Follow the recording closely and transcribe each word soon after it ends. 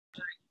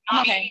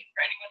Okay.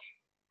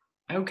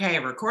 Okay,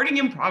 recording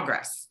in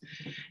progress.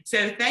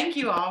 So thank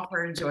you all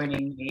for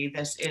joining me.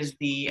 This is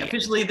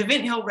officially the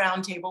VINT Hill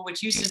Round Table,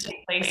 which used to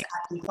take place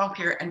at the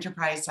Fauquier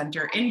Enterprise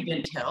Center in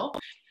VINT Hill.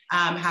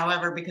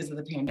 However, because of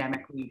the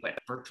pandemic, we went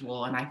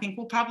virtual, and I think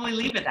we'll probably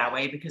leave it that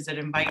way because it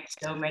invites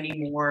so many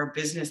more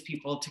business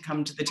people to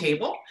come to the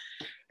table,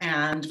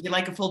 and we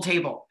like a full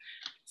table.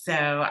 So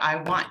I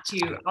want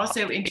to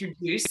also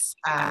introduce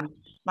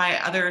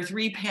my other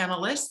three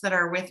panelists that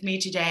are with me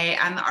today,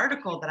 and the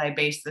article that I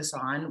based this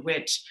on,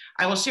 which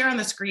I will share on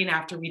the screen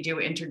after we do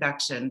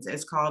introductions,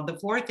 is called The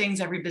 4 Things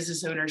Every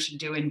Business Owner Should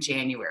Do in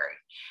January.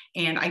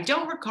 And I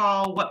don't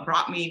recall what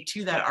brought me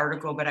to that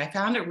article, but I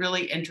found it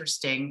really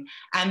interesting,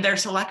 and their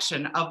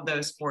selection of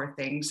those 4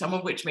 things, some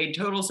of which made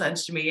total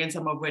sense to me and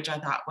some of which I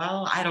thought,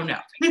 well, I don't know.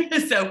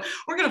 So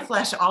we're going to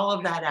flesh all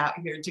of that out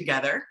here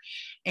together.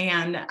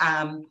 And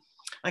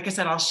like I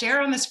said, I'll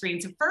share on the screen.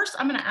 So first,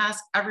 I'm going to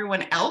ask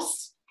everyone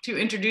else to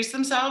introduce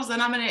themselves.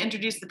 Then I'm going to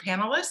introduce the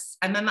panelists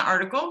and then the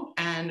article,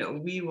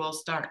 and we will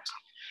start.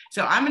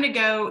 So I'm going to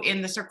go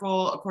in the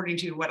circle according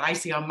to what I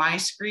see on my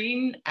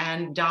screen.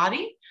 And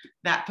Dottie,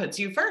 that puts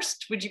you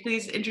first. Would you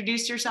please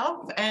introduce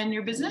yourself and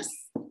your business?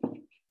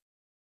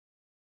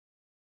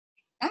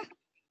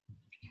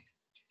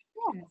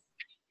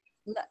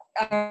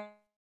 All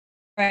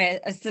right.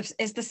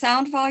 Is the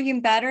sound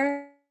volume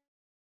better?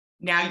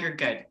 Now you're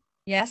good.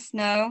 Yes,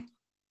 no,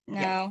 no.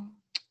 Yes.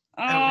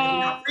 Oh,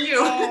 not for you.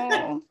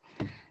 Oh.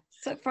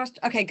 So first,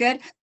 okay, good.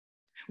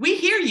 We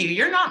hear you.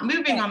 You're not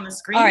moving on the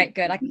screen. All right,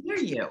 good. I can hear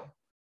you.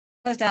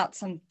 Closed out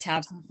some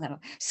tabs.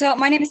 So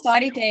my name is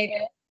Dottie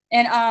David,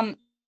 and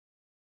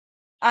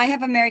I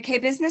have a Mary Kay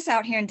business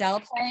out here in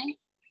Delaplane.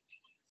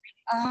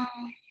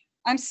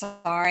 I'm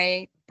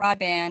sorry,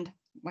 broadband.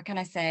 What can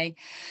I say?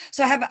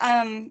 So I have,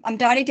 I'm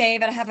Dottie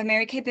David. I have a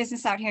Mary Kay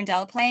business out here in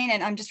Delaplane,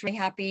 and I'm just really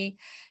happy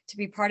to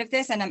be part of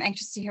this. And I'm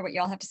anxious to hear what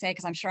y'all have to say,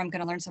 because I'm sure I'm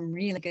going to learn some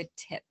really good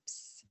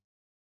tips.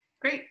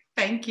 Great.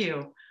 Thank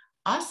you.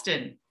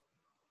 Austin.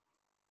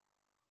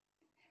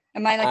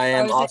 Am I like I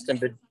am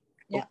Austin.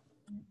 Yeah.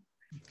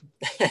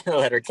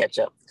 Let her catch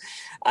up.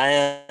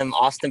 I am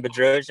Austin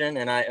Bedrosian,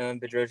 and I own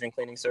Bedrosian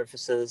Cleaning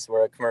Services.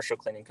 We're a commercial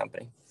cleaning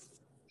company.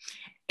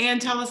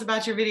 And tell us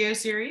about your video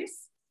series.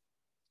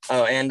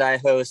 Oh, and I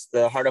host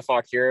the Heart of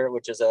Fauquier,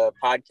 which is a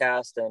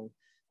podcast, and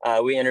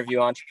we interview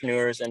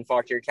entrepreneurs in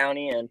Fauquier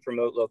County and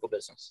promote local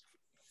business.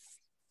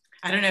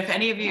 I don't know if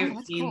any of you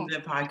have seen cool. the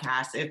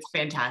podcast. It's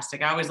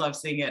fantastic. I always love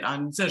seeing it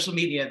on social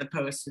media, the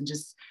posts, and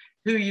just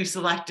who you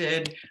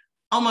selected.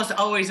 Almost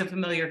always a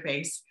familiar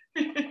face.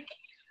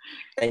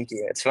 Thank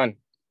you. It's fun.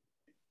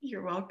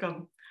 You're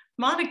welcome.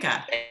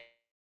 Monica.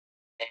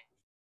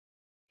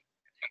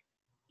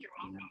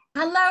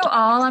 Hello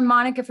all, I'm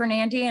Monica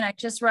Fernandi, and I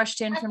just rushed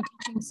in from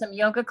teaching some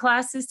yoga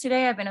classes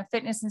today. I've been a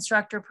fitness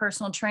instructor,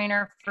 personal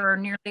trainer for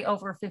nearly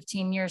over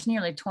 15 years,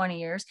 nearly 20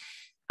 years.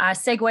 I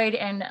segued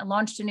and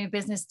launched a new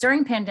business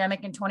during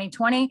pandemic in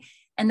 2020,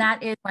 and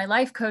that is my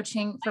life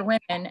coaching for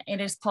women. It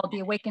is called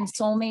the Awakened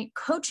Soulmate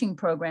Coaching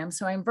Program.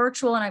 So I'm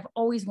virtual, and I've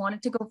always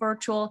wanted to go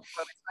virtual.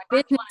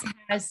 My business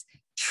has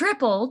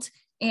tripled,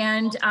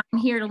 and I'm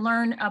here to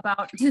learn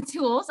about the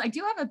tools. I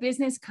do have a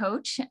business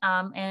coach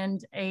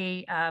and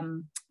a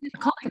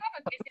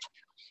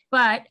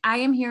but I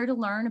am here to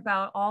learn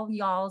about all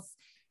y'all's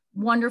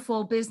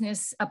wonderful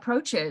business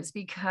approaches,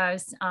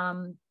 because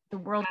the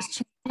world is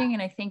changing,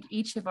 and I think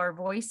each of our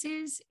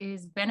voices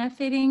is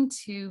benefiting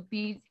to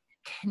be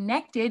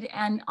connected.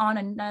 And on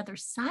another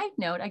side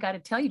note, I got to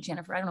tell you,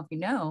 Jennifer, I don't know if you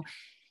know,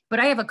 but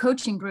I have a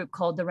coaching group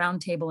called the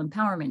Round Table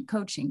Empowerment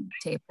Coaching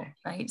Table,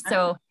 right?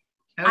 So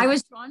I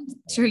was drawn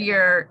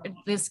to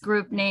this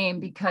group name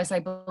because I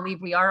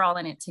believe we are all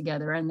in it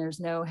together, and there's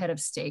no head of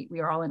state.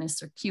 We are all in a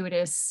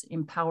circuitous,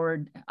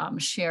 empowered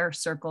share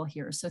circle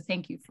here. So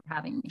thank you for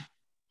having me.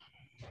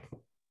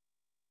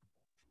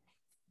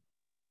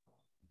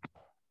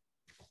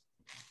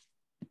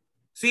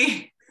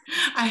 See,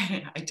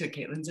 I took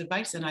Caitlin's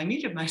advice and I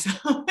muted myself.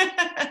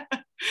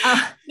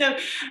 So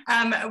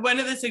one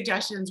of the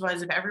suggestions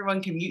was if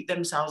everyone can mute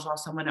themselves while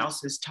someone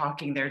else is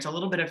talking, there's a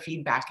little bit of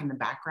feedback in the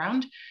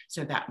background.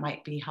 So that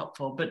might be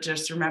helpful. But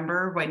just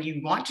remember, when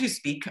you want to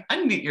speak,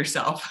 unmute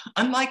yourself,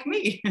 unlike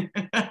me.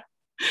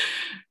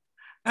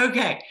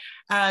 Okay,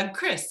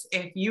 Chris,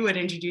 if you would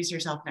introduce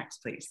yourself next,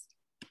 please.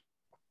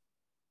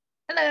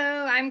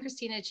 Hello, I'm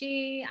Christina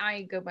Chi.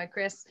 I go by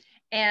Chris.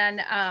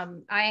 And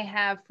I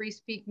have Free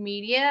Speak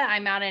Media.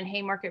 I'm out in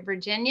Haymarket,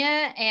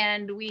 Virginia,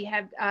 and we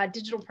have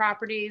digital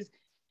properties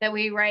that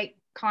we write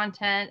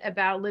content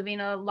about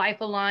living a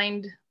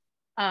life-aligned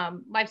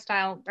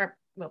lifestyle, or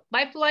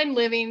life-aligned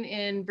living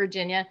in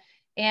Virginia.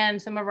 And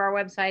some of our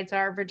websites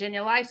are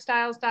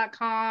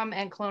virginialifestyles.com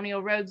and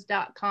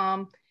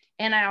colonialroads.com.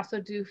 And I also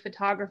do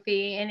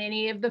photography, and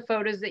any of the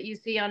photos that you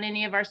see on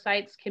any of our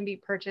sites can be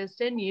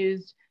purchased and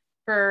used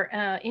for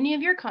any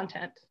of your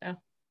content. So.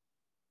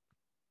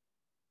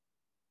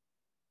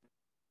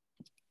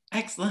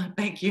 Excellent,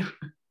 thank you.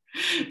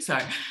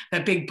 Sorry,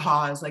 that big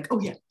pause, like,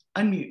 oh yeah,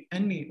 Unmute,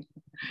 unmute.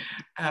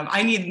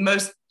 I need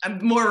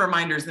more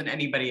reminders than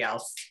anybody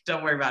else.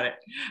 Don't worry about it.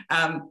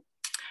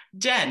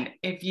 Jen,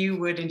 if you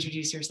would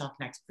introduce yourself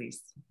next,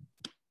 please.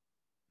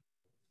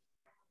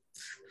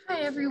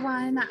 Hi,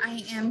 everyone.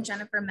 I am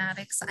Jennifer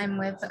Maddox. I'm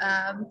with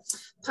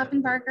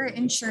Poppenbarger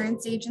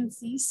Insurance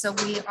Agency. So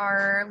we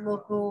are a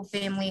local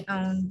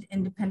family-owned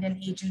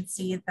independent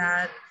agency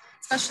that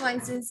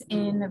specializes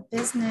in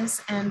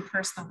business and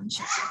personal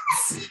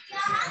insurance.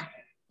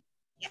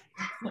 Yeah.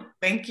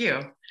 Thank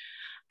you.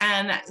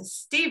 And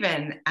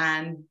Stephen,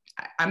 and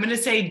I'm going to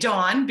say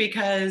Dawn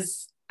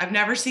because I've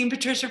never seen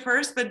Patricia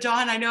first, but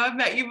Dawn, I know I've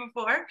met you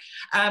before.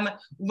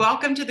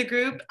 Welcome to the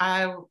group.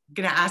 I'm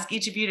going to ask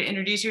each of you to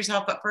introduce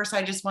yourself, but first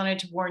I just wanted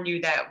to warn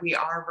you that we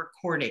are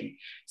recording.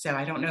 So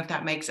I don't know if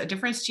that makes a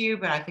difference to you,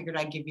 but I figured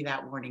I'd give you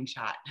that warning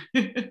shot.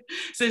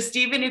 So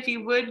Stephen, if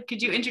you would,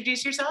 could you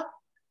introduce yourself?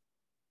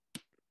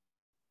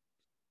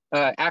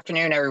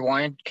 Afternoon,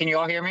 everyone. Can you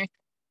all hear me?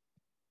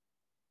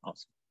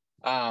 Awesome.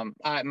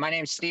 My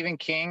name's Stephen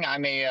King. I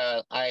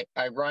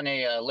run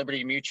a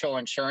Liberty Mutual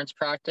insurance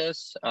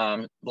practice,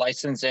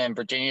 licensed in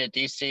Virginia,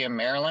 DC, and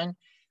Maryland.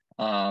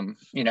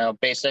 You know,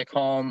 basic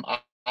home,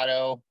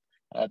 auto,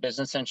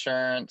 business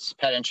insurance,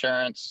 pet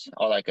insurance,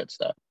 all that good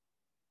stuff.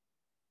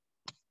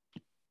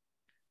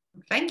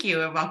 Thank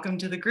you, and welcome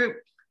to the group.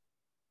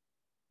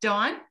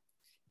 Dawn?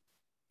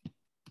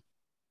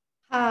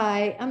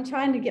 Hi, I'm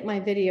trying to get my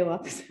video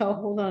up, so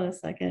hold on a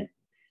second.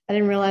 I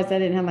didn't realize I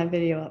didn't have my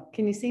video up.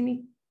 Can you see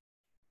me?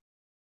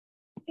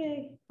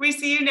 Okay. We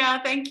see you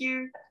now. Thank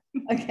you.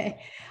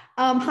 Okay.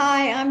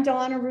 Hi, I'm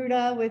Dawn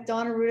Arruda with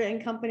Dawn Arruda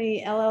and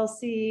Company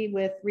LLC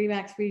with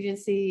Remax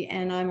Regency,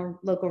 and I'm a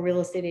local real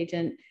estate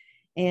agent.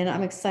 And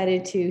I'm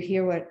excited to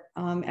hear what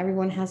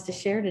everyone has to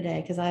share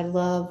today because I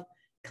love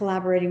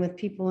collaborating with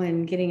people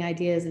and getting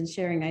ideas and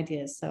sharing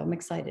ideas. So I'm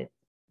excited.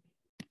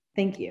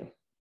 Thank you.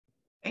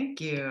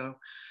 Thank you.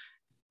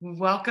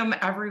 Welcome,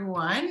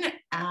 everyone.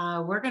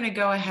 We're going to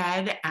go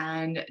ahead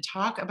and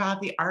talk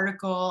about the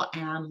article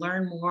and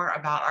learn more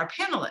about our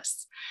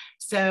panelists.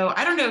 So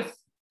I don't know if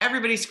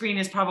everybody's screen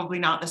is probably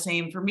not the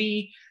same. For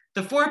me,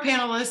 the four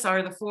panelists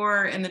are the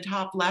four in the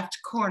top left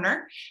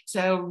corner.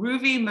 So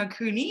Ruvi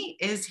Makuni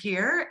is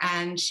here,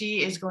 and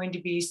she is going to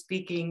be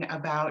speaking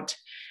about,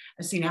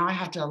 see, now I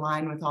have to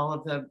align with all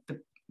of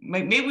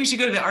maybe we should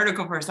go to the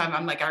article first.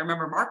 I'm like, I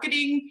remember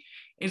marketing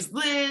is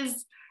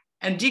Liz,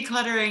 and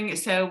decluttering.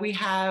 So we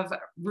have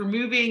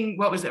removing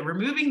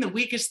the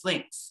weakest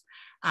links.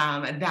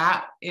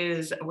 That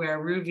is where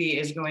Ruvi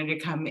is going to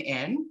come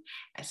in.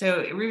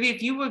 So Ruvi,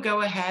 if you would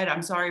go ahead,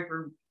 I'm sorry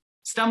for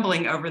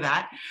stumbling over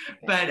that,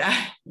 but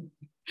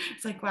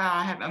it's like,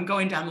 wow, I'm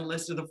going down the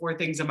list of the four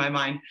things in my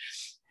mind.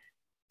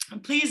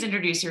 Please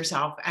introduce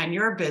yourself and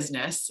your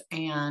business,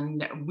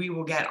 and we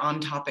will get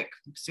on topic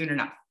soon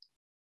enough.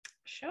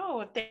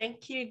 Sure.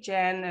 Thank you,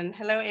 Jen. And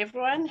hello,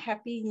 everyone.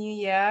 Happy New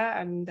Year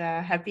and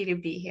happy to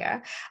be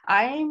here.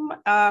 I'm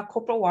a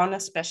corporate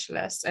wellness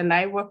specialist, and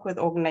I work with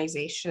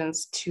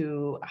organizations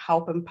to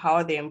help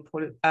empower their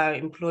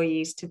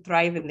employees to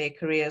thrive in their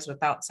careers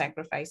without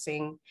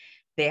sacrificing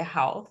their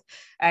health.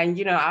 And,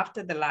 you know,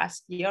 after the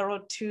last year or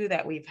two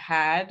that we've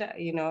had,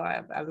 you know,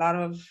 a lot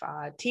of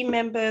team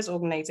members,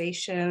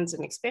 organizations,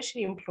 and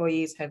especially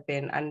employees have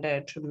been under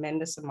a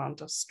tremendous amount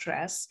of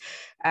stress.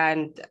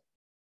 And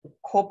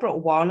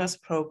corporate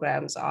wellness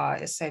programs are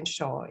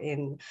essential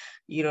in,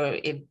 you know,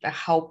 in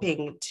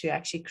helping to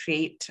actually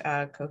create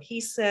a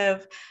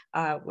cohesive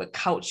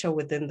culture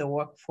within the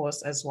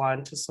workforce as well,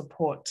 and to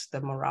support the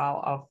morale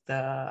of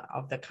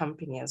the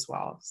company as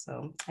well.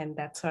 So, and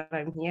that's what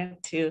I'm here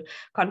to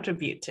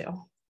contribute to.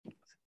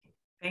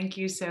 Thank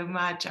you so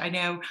much. I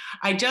know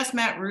I just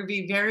met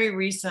Ruvi very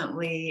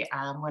recently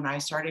when I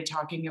started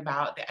talking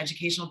about the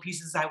educational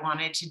pieces I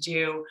wanted to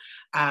do.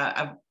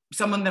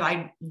 Someone that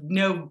I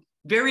know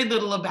very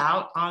little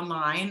about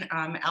online,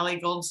 Ellie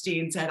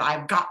Goldstein said,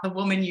 "I've got the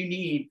woman you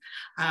need."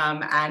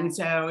 And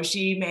so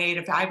she made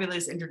a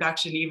fabulous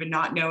introduction, even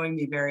not knowing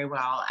me very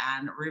well.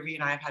 And Ruvi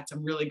and I have had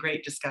some really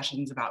great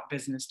discussions about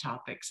business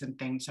topics and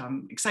things. So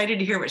I'm excited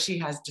to hear what she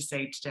has to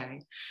say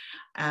today.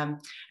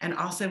 And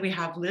also we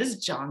have Liz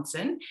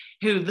Johnson,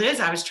 who, Liz,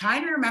 I was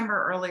trying to remember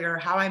earlier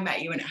how I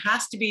met you, and it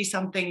has to be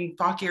something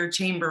Fauquier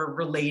Chamber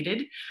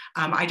related.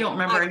 I don't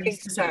remember any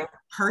specific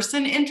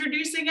person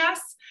introducing us.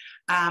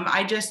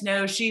 I just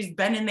know she's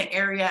been in the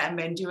area and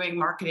been doing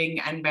marketing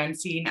and been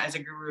seen as a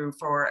guru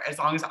for as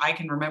long as I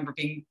can remember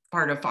being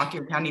part of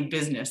Fauquier County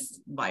business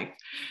life.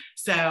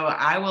 So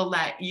I will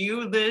let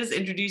you, Liz,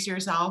 introduce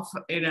yourself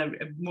in a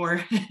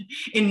more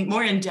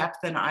in depth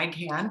than I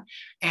can,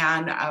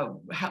 and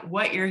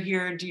what you're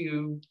here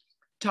to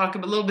talk a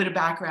little bit of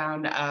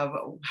background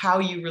of how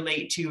you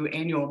relate to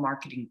annual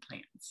marketing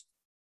plans.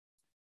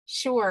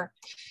 Sure.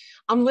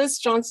 I'm Liz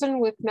Johnson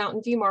with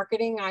Mountain View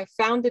Marketing. I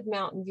founded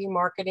Mountain View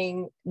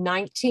Marketing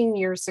 19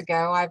 years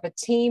ago. I have a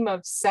team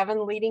of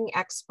 7 leading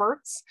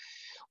experts.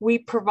 We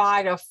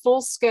provide a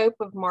full scope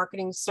of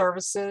marketing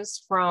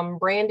services, from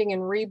branding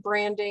and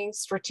rebranding,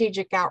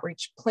 strategic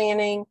outreach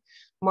planning,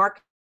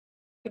 marketing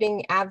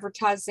marketing,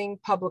 advertising,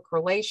 public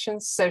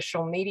relations,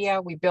 social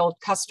media. We build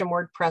custom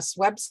WordPress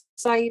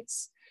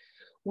websites.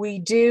 We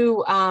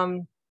do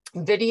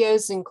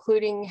videos,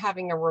 including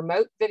having a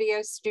remote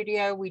video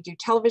studio. We do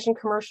television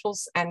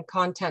commercials and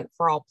content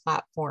for all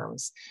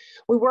platforms.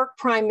 We work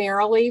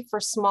primarily for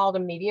small to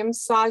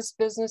medium-sized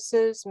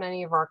businesses.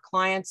 Many of our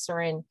clients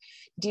are in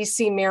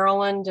DC,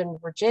 Maryland, and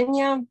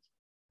Virginia.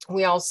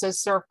 We also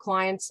serve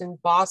clients in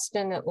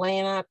Boston,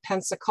 Atlanta,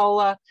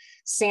 Pensacola,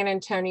 San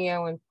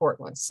Antonio, and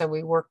Portland. So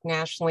we work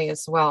nationally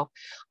as well.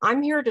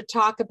 I'm here to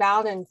talk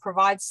about and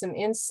provide some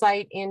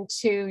insight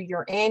into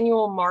your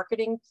annual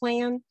marketing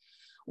plan,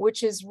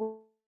 which is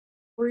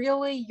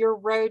really your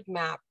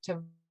roadmap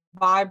to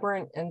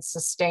vibrant and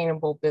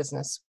sustainable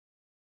business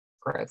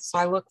growth. So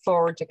I look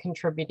forward to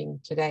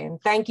contributing today.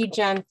 And thank you,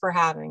 Jen, for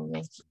having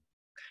me.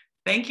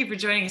 Thank you for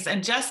joining us.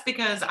 And just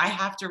because I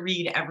have to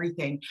read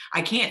everything,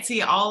 I can't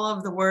see all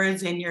of the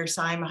words in your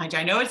sign behind you.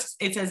 I know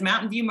it says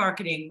Mountain View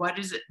Marketing. What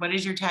is it? What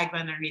is your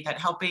tagline underneath that?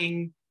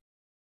 Helping?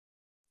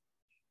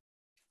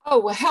 Oh,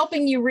 well,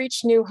 helping you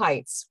reach new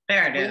heights.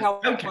 There it is. We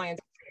help okay.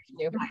 clients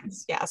reach new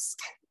heights. Yes.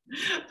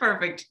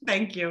 Perfect.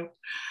 Thank you.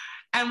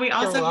 And we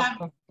also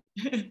have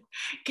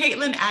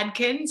Caitlin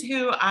Adkins,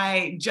 who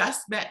I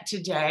just met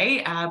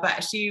today,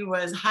 but she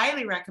was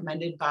highly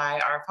recommended by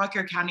our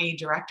Fauquier County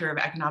Director of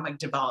Economic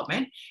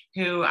Development,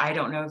 who I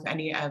don't know if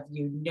any of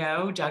you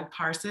know, Doug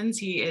Parsons.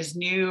 He is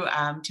new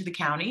to the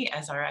county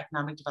as our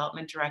Economic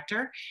Development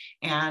Director.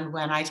 And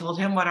when I told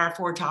him what our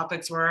 4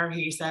 topics were,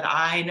 he said,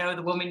 I know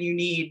the woman you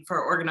need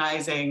for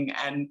organizing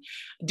and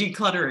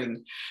decluttering.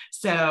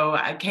 So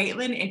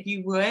Caitlin, if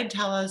you would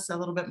tell us a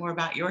little bit more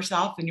about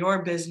yourself and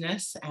your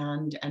business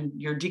and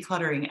your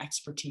decluttering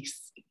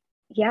expertise.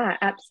 Yeah,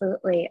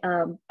 absolutely.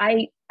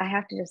 I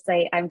have to just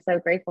say I'm so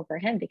grateful for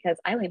him because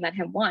I only met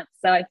him once.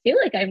 So I feel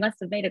like I must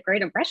have made a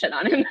great impression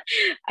on him.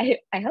 I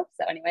hope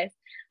so anyways.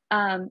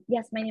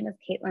 Yes, my name is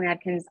Caitlin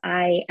Adkins.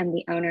 I am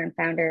the owner and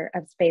founder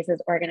of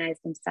Spaces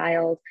Organized and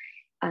Styled.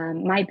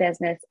 My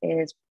business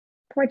is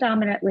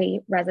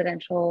predominantly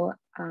residential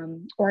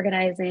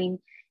organizing,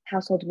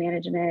 household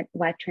management,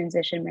 life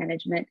transition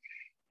management.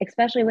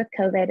 Especially with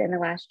COVID in the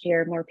last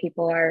year, more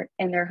people are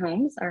in their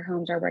homes. Our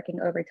homes are working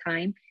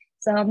overtime.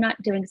 So I'm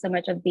not doing so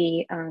much of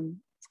the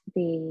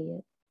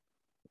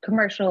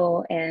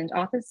commercial and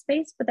office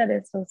space, but that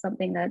is still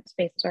something that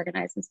Spaces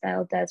Organized and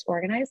Styled does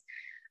organize.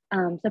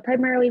 So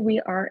primarily we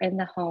are in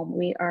the home.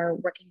 We are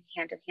working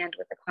hand in hand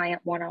with the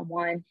client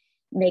one-on-one,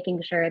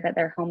 making sure that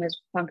their home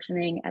is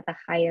functioning at the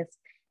highest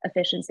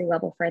efficiency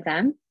level for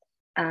them.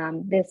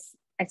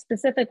 I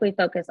specifically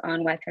focus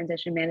on life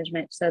transition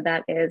management. So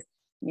that is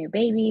new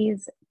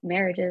babies,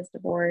 marriages,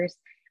 divorce.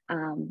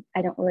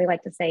 I don't really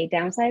like to say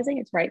downsizing,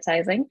 it's right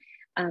sizing.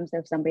 So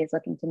if somebody's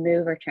looking to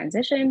move or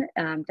transition,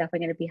 definitely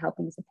going to be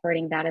helping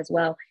supporting that as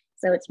well.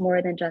 So it's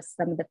more than just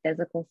some of the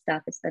physical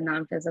stuff, it's the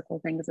non-physical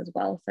things as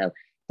well. So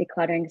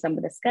decluttering some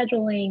of the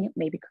scheduling,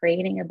 maybe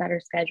creating a better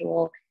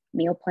schedule,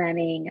 meal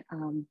planning,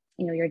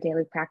 your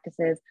daily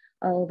practices,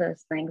 all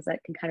those things that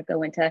can kind of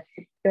go into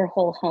your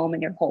whole home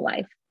and your whole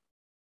life.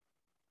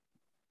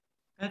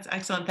 That's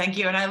excellent. Thank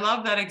you. And I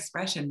love that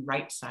expression,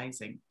 right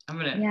sizing. I'm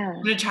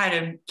gonna try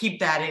to keep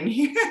that in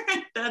here.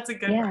 That's a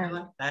good one. I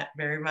like that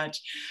very much.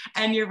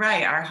 And you're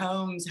right, our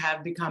homes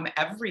have become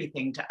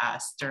everything to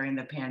us during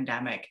the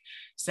pandemic.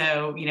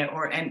 So,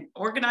 and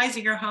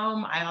organizing your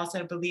home, I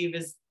also believe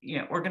is,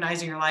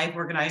 organizing your life,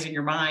 organizing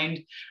your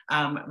mind.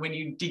 When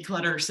you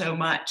declutter so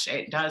much,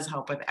 it does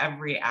help with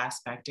every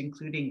aspect,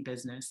 including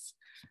business.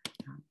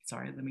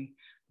 Sorry, let me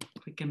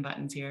click in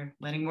buttons here,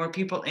 letting more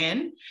people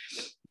in.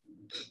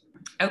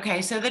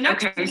 Okay, so the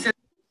next,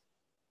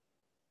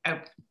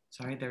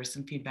 sorry, there was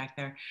some feedback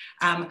there.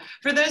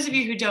 For those of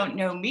you who don't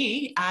know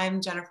me,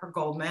 I'm Jennifer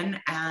Goldman,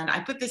 and I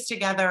put this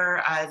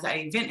together as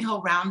a VINT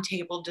Hill Round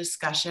Table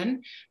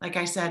discussion. Like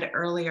I said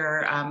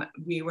earlier,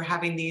 we were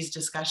having these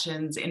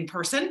discussions in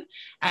person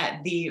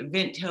at the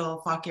VINT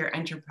Hill Fauquier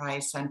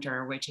Enterprise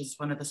Center, which is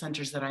one of the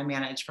centers that I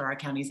manage for our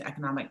county's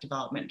Economic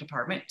Development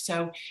Department.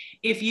 So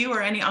if you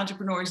or any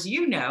entrepreneurs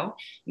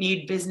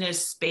need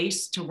business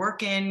space to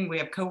work in, we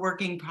have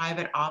co-working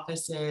private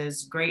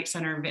offices, great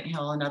center in VINT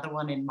Hill, another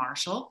one in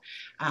Marshall.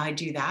 I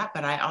do that,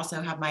 but I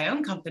also have my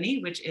own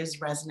company, which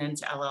is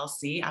Resonance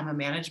LLC. I'm a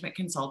management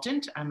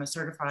consultant. I'm a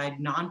certified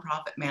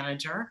nonprofit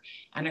manager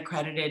and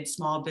accredited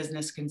small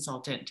business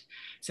consultant.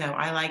 So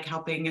I like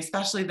helping,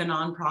 especially the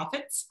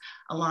nonprofits,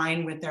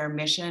 align with their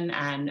mission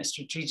and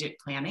strategic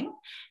planning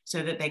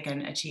so that they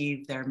can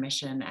achieve their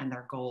mission and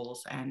their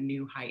goals and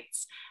new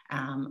heights.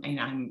 And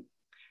I'm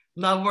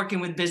love working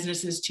with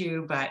businesses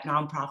too, but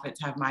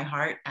nonprofits have my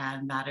heart,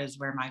 and that is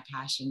where my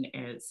passion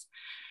is.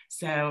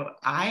 So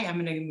I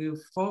am going to move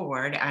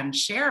forward and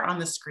share on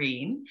the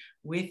screen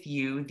with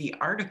you the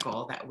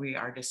article that we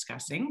are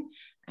discussing.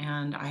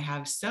 And I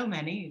have so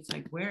many, it's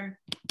like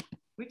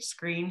which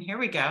screen? Here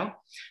we go.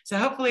 So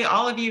hopefully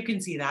all of you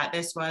can see that.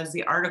 This was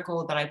the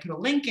article that I put a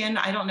link in.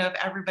 I don't know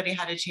if everybody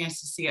had a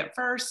chance to see it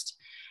first,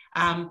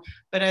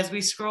 but as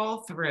we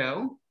scroll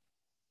through,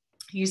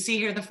 you see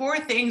here the 4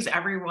 things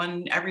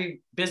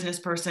every business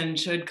person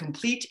should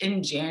complete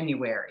in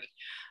January.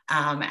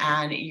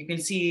 And you can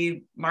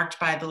see marked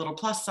by the little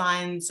plus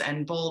signs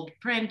and bold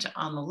print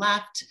on the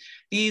left.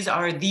 These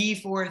are the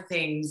 4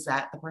 things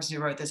that the person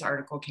who wrote this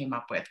article came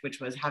up with, which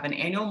was have an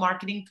annual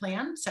marketing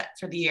plan set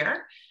for the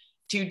year,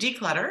 to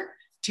declutter,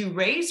 to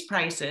raise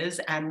prices,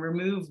 and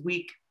remove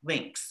weak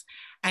links.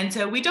 And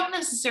so we don't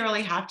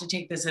necessarily have to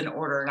take this in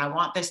order, and I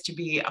want this to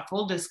be a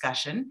full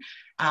discussion.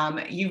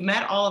 You've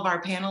met all of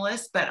our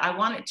panelists, but I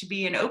want it to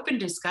be an open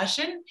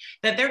discussion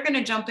that they're going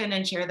to jump in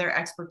and share their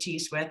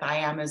expertise with. I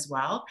am as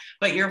well,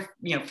 but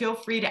feel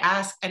free to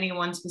ask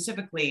anyone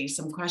specifically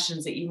some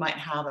questions that you might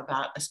have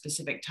about a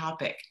specific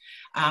topic.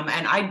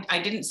 And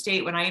I didn't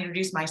state when I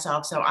introduced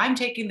myself, so I'm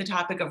taking the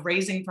topic of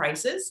raising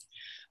prices,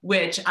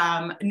 which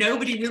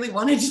nobody really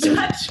wanted to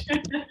touch.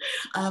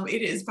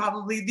 It is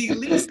probably the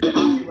least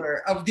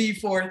popular of the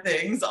 4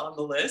 things on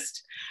the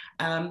list.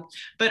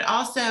 But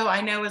also I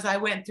know as I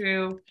went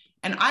through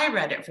and I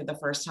read it for the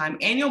first time,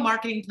 annual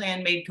marketing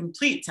plan made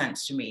complete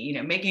sense to me,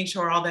 making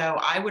sure, although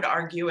I would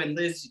argue, and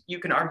Liz, you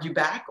can argue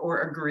back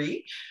or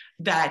agree,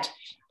 that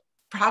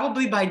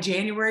probably by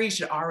January, you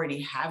should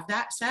already have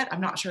that set. I'm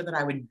not sure that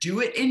I would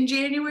do it in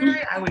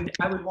January. I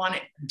would want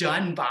it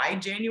done by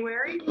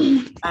January.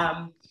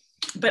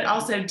 But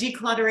also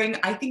decluttering,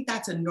 I think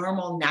that's a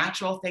normal,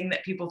 natural thing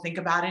that people think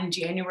about in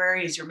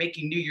January. Is you're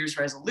making New Year's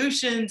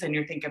resolutions and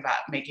you're thinking about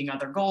making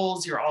other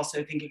goals. You're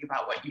also thinking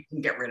about what you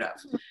can get rid of,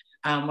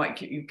 what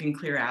you can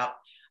clear out.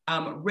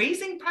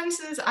 Raising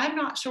prices, I'm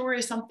not sure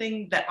is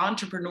something that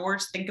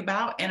entrepreneurs think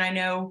about. And I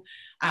know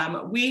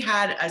we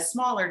had a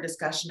smaller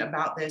discussion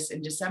about this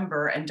in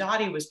December, and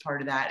Dottie was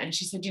part of that. And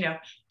she said,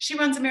 she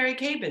runs a Mary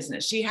Kay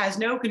business. She has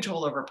no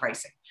control over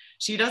pricing.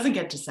 She doesn't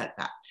get to set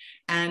that.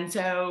 And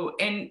so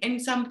in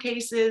some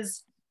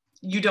cases,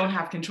 you don't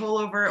have control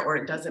over it or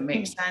it doesn't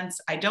make sense.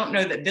 I don't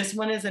know that this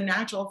one is a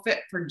natural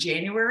fit for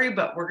January,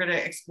 but we're going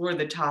to explore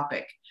the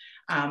topic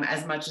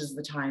as much as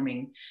the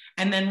timing.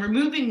 And then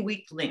removing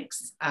weak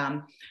links.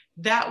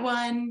 That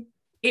one,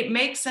 it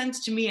makes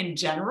sense to me in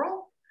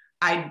general.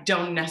 I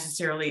don't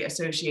necessarily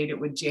associate it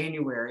with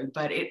January,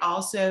 but it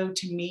also,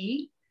 to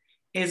me,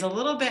 is a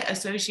little bit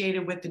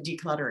associated with the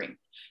decluttering,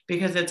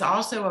 because it's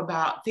also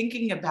about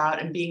thinking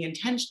about and being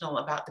intentional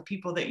about the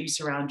people that you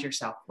surround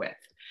yourself with.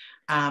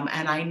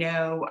 And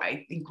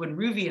I think when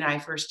Ruvi and I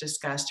first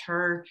discussed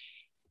her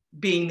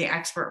being the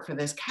expert for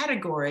this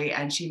category,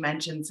 and she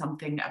mentioned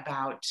something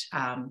about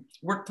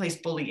workplace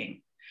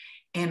bullying.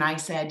 And I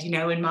said,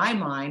 in my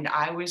mind,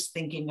 I was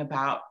thinking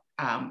about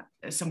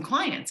some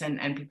clients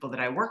and people that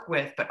I work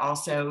with, but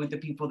also the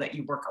people that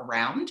you work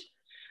around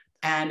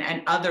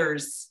and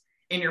others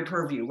in your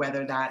purview,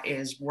 whether that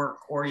is work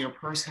or your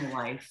personal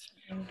life,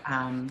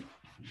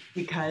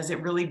 because it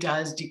really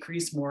does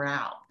decrease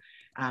morale,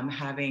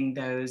 having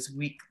those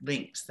weak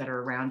links that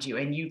are around you.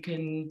 And you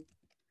can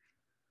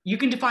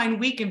define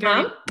weak in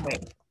very different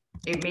ways.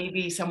 It may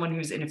be someone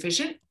who's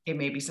inefficient. It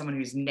may be someone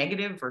who's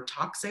negative or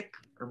toxic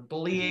or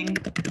bullying.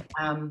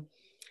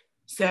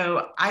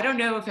 So I don't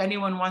know if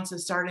anyone wants to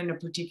start in a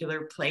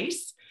particular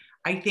place.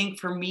 I think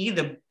for me,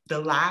 the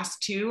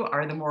last 2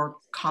 are the more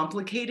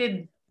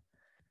complicated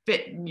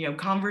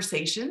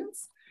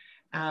conversations.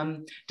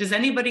 Does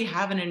anybody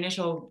have an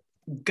initial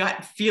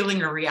gut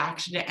feeling or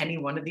reaction to any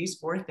one of these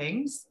 4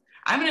 things?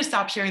 I'm going to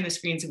stop sharing the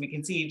screen so we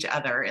can see each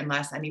other,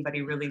 unless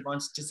anybody really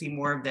wants to see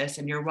more of this.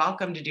 And you're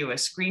welcome to do a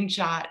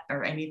screenshot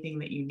or anything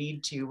that you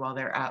need to while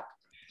they're up.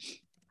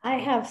 I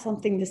have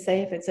something to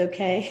say if it's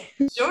okay.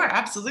 Sure,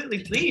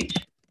 absolutely, please.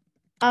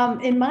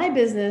 In my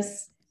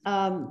business,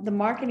 the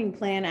marketing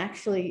plan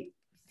actually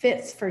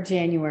fits for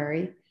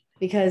January,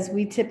 because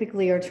we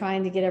typically are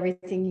trying to get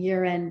everything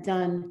year-end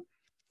done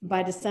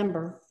by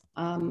December,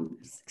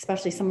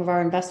 especially some of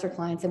our investor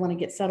clients, they want to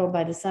get settled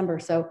by December.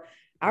 So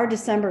our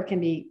December can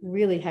be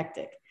really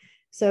hectic.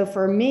 So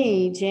for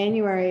me,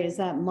 January is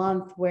that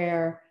month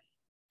where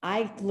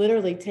I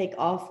literally take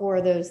all 4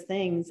 of those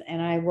things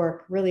and I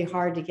work really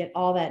hard to get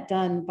all that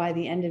done by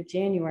the end of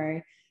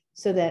January,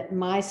 so that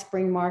my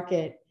spring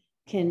market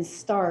can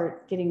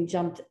start getting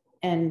jumped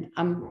and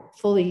I'm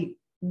fully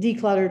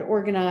decluttered,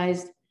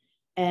 organized,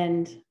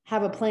 and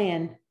have a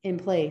plan in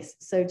place.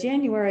 So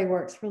January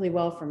works really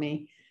well for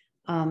me.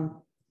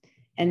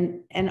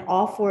 And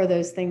all 4 of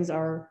those things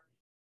are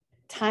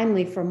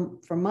timely from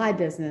my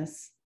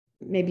business.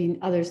 Maybe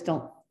others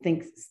don't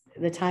think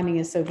the timing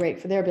is so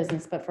great for their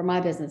business, but for my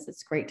business,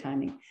 it's great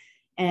timing.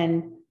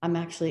 And I'm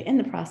actually in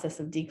the process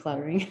of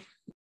decluttering.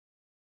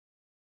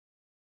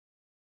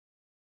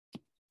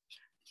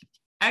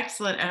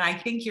 Excellent. And I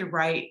think you're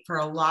right. For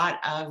a lot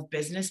of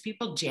business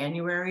people,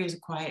 January is a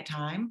quiet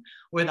time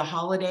where the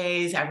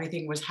holidays,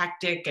 everything was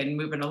hectic and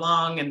moving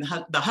along, and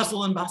the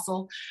hustle and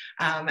bustle.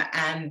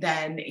 And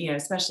then,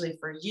 especially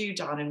for you,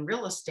 John, in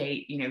real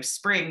estate,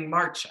 spring,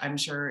 March, I'm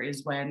sure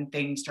is when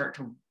things start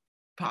to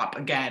pop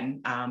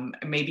again,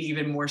 maybe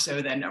even more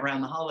so than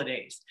around the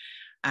holidays.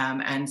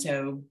 And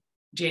so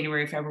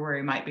January,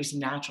 February might be some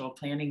natural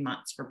planning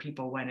months for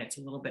people when it's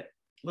a little bit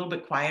little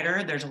bit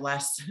quieter. There's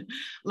less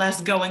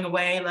going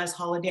away, less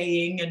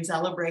holidaying and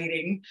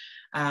celebrating.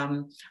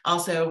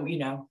 Also, you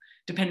know,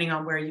 depending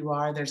on where you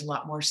are, there's a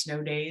lot more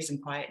snow days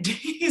and quiet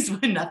days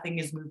when nothing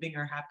is moving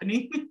or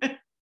happening.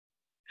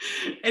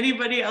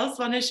 Anybody else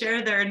want to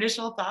share their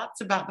initial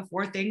thoughts about the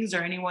 4 things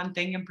or any one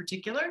thing in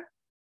particular?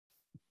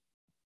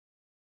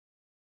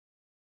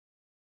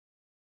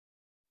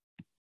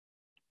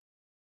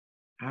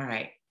 All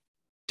right.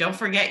 Don't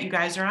forget, you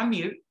guys are on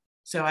mute.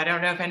 So I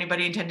don't know if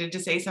anybody intended to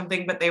say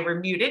something, but they were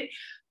muted.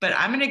 But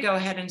I'm going to go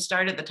ahead and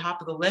start at the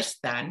top of the list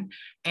then.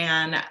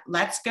 And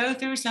let's go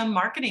through some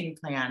marketing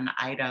plan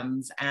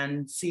items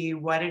and see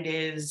what it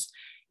is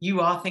you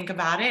all think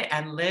about it.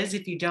 And Liz,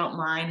 if you don't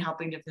mind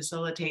helping to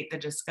facilitate the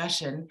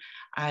discussion,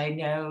 I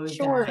know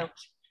that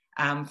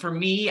for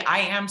me, I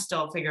am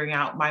still figuring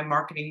out my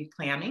marketing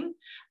planning,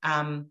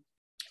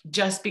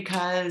 just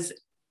because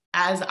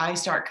as I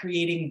start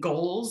creating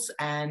goals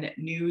and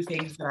new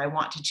things that I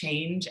want to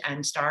change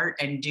and start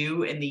and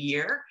do in the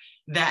year,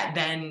 that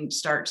then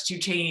starts to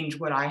change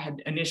what I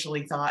had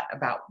initially thought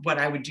about what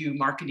I would do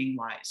marketing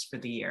wise for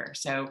the year.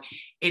 So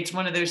it's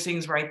one of those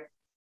things where I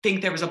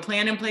think there was a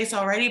plan in place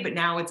already, but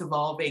now it's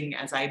evolving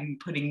as I'm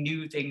putting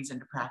new things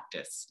into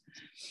practice.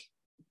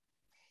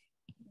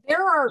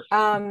 There are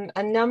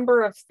a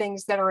number of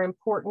things that are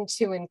important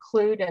to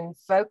include and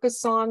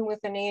focus on with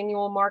an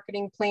annual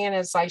marketing plan.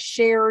 As I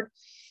shared,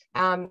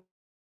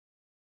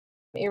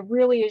 it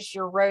really is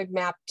your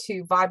roadmap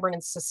to vibrant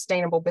and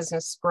sustainable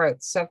business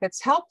growth. So if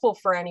it's helpful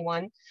for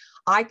anyone,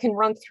 I can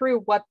run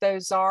through what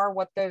those are,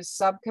 what those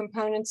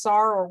subcomponents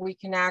are, or we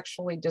can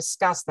actually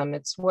discuss them.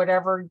 It's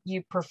whatever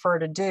you prefer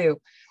to do.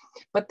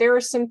 But there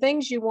are some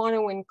things you want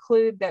to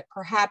include that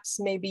perhaps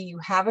maybe you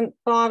haven't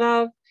thought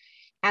of,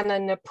 and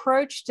an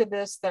approach to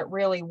this that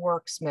really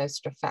works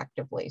most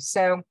effectively.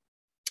 So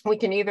we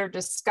can either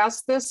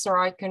discuss this or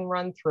I can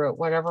run through it,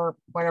 whatever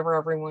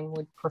everyone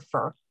would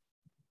prefer.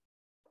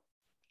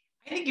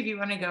 I think if you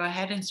want to go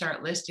ahead and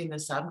start listing the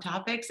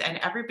subtopics, and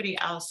everybody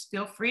else,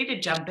 feel free to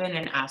jump in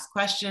and ask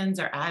questions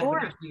or add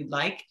whatever you'd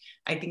like.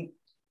 I think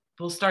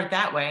we'll start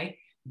that way.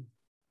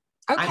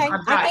 Okay,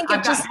 I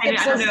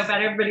don't know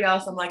about everybody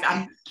else. I'm like,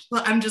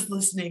 I'm just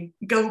listening.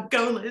 Go,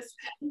 Liz.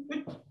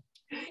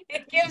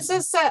 It gives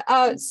us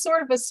a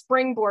sort of a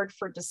springboard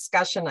for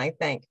discussion, I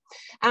think.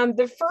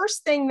 The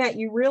first thing that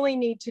you really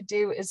need to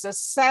do is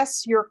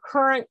assess your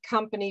current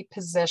company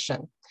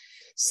position.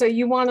 So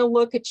you want to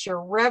look at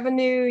your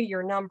revenue,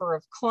 your number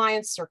of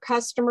clients or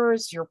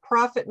customers, your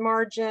profit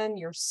margin,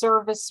 your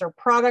service or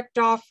product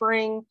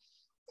offering.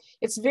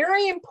 It's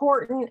very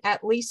important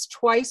at least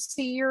twice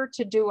a year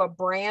to do a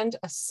brand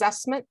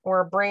assessment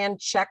or a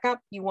brand checkup.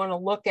 You want to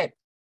look at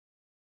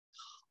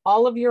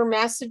all of your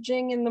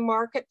messaging in the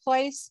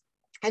marketplace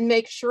and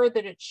make sure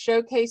that it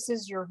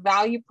showcases your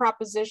value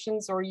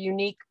propositions or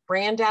unique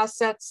brand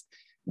assets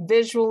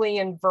visually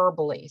and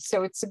verbally.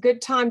 So it's a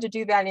good time to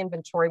do that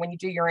inventory when you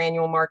do your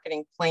annual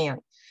marketing plan.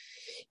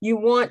 You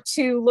want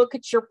to look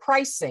at your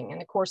pricing.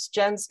 And of course,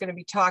 Jen's going to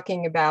be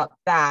talking about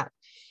that.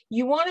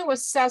 You want to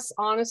assess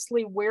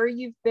honestly where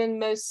you've been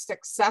most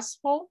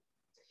successful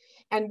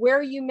and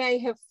where you may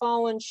have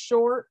fallen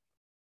short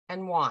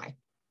and why.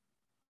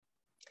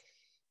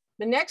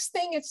 The next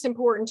thing it's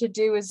important to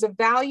do is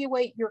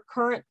evaluate your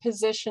current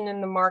position in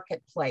the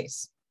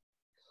marketplace.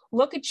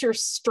 Look at your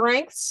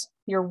strengths,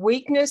 your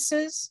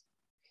weaknesses,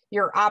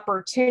 your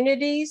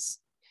opportunities,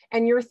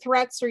 and your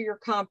threats or your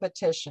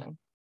competition.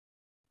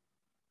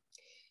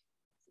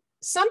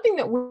 Something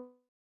that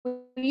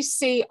we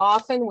see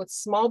often with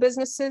small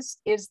businesses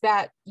is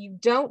that you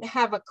don't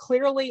have a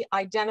clearly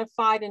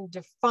identified and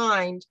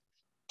defined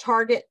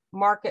target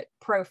market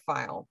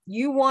profile.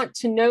 You want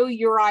to know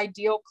your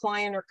ideal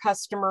client or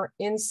customer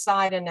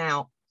inside and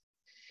out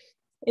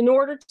in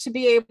order to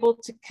be able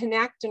to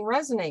connect and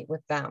resonate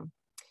with them.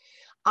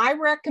 I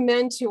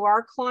recommend to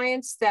our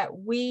clients that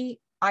we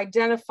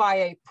identify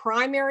a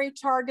primary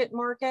target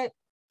market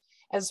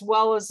as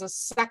well as a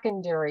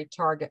secondary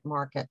target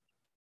market.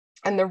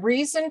 And the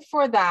reason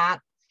for that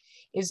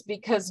is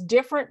because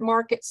different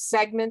market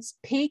segments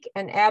peak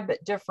and ebb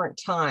at different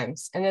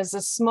times. And as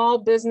a small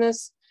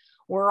business,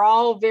 we're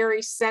all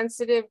very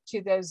sensitive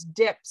to those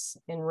dips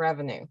in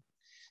revenue.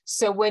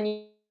 So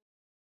when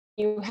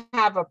you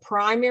have a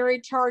primary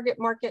target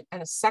market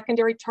and a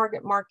secondary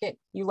target market,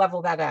 you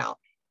level that out.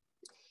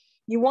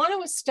 You want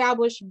to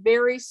establish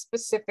very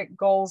specific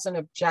goals and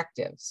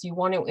objectives. You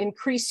want to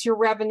increase your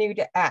revenue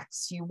to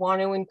X. You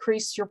want to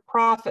increase your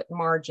profit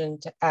margin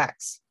to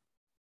X.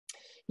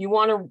 You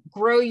want to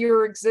grow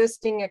your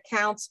existing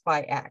accounts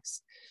by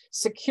X.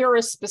 Secure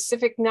a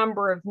specific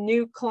number of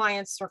new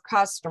clients or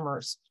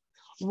customers.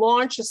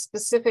 Launch a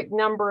specific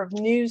number of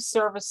new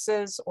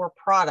services or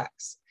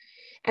products.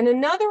 And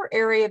another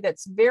area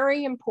that's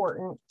very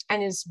important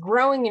and is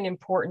growing in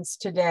importance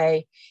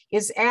today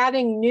is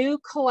adding new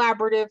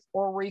collaborative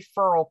or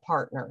referral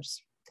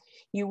partners.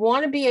 You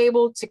want to be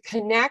able to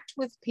connect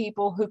with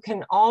people who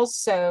can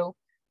also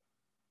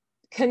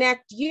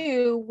connect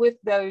you with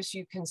those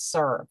you can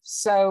serve.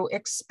 So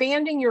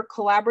expanding your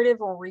collaborative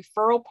or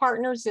referral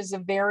partners is a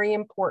very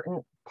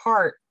important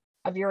part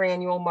of your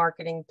annual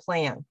marketing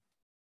plan.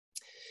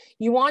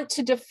 You want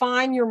to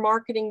define your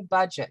marketing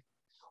budget.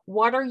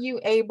 What are you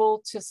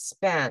able to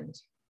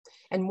spend?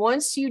 And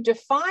once you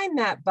define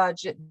that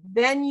budget,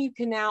 then you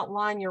can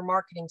outline your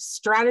marketing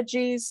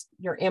strategies,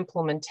 your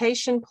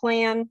implementation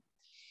plan,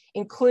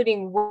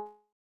 including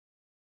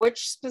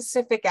which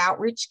specific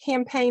outreach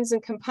campaigns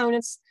and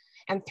components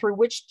and through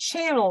which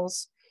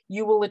channels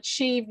you will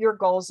achieve your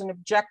goals and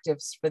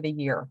objectives for the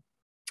year.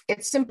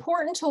 It's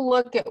important to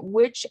look at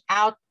which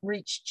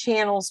outreach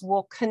channels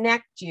will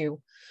connect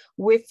you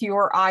with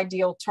your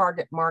ideal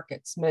target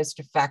markets most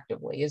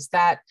effectively. Is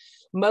that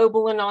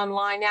mobile and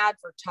online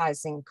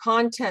advertising,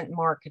 content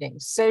marketing,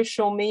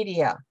 social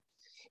media?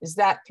 Is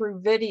that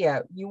through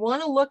video? You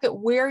want to look at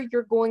where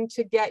you're going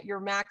to get your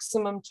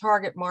maximum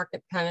target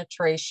market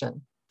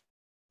penetration.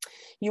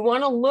 You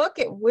want to look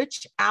at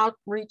which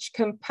outreach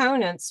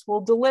components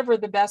will deliver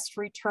the best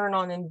return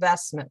on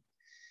investment.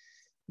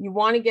 You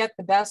want to get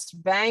the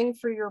best bang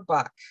for your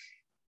buck.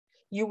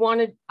 You want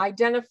to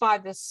identify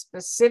the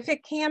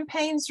specific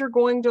campaigns you're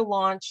going to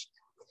launch.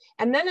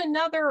 And then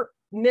another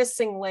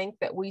missing link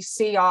that we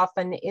see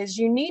often is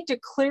you need to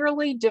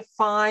clearly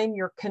define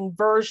your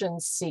conversion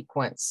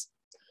sequence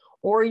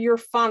or your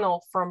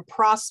funnel from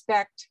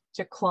prospect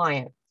to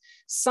client.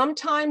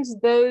 Sometimes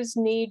those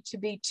need to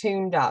be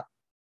tuned up.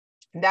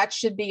 That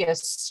should be a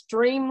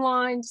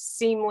streamlined,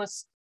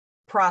 seamless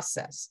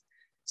process.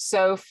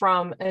 So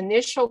from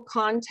initial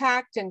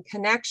contact and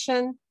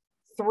connection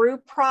through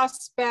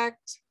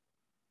prospect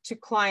to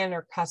client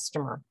or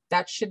customer,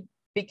 that should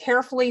be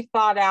carefully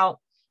thought out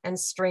and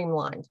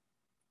streamlined.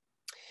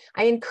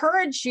 I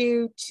encourage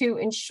you to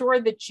ensure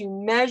that you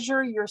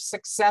measure your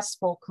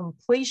successful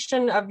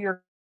completion of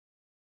your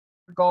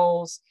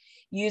goals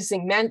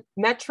using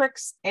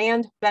metrics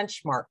and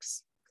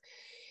benchmarks.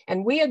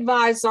 And we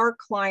advise our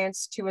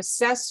clients to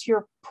assess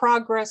your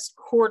progress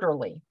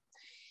quarterly.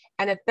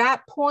 And at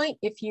that point,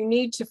 if you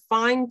need to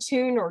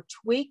fine-tune or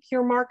tweak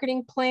your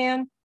marketing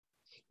plan,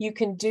 you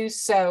can do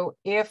so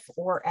if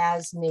or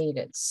as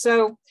needed.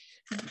 So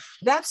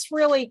that's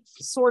really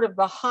sort of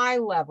the high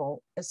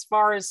level as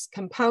far as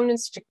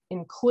components to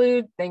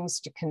include, things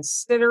to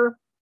consider.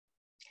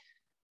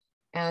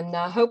 And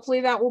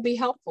hopefully that will be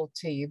helpful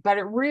to you. But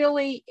it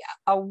really,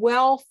 a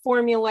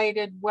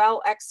well-formulated,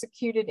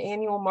 well-executed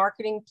annual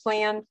marketing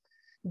plan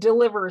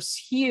delivers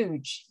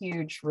huge,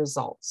 huge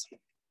results.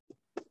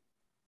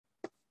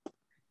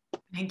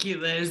 Thank you,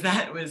 Liz.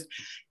 That was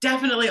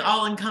definitely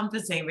all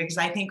encompassing, because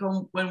I think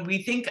when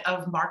we think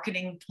of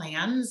marketing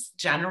plans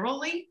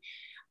generally,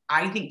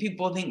 I think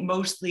people think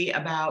mostly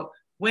about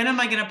when am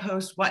I going to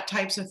post what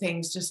types of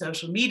things to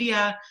social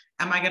media?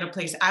 Am I going to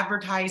place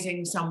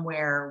advertising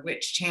somewhere?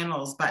 Which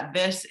channels? But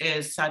this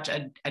is such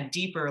a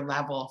deeper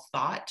level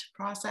thought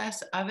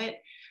process of it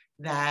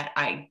that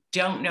I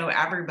don't know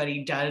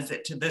everybody does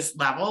it to this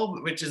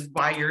level, which is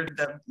why you're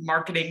the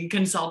marketing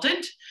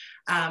consultant.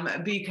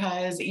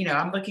 Because, you know,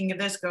 I'm looking at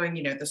this going,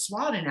 you know, the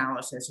SWOT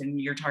analysis and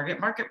your target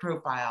market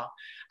profile.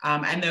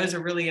 And those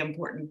are really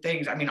important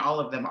things. I mean, all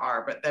of them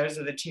are, but those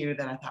are the two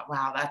that I thought,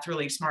 wow, that's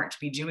really smart to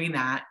be doing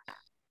that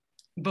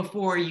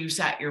before you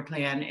set your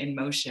plan in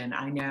motion.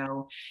 I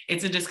know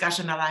it's a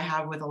discussion that I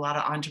have with a lot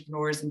of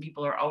entrepreneurs, and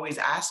people are always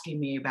asking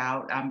me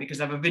about,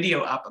 because I have a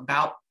video up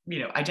about, you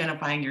know,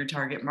 identifying your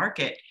target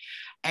market.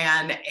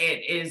 And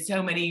it is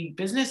so many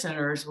business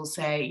owners will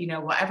say, you know,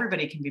 well,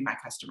 everybody can be my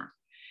customer.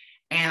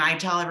 And I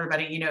tell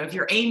everybody, you know, if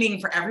you're aiming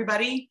for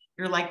everybody,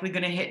 you're likely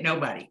going to hit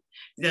nobody.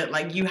 That,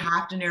 like, you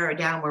have to narrow it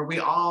down where we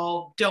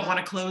all don't want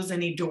to close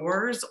any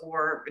doors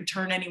or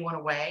turn anyone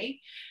away.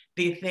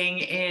 The thing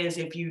is,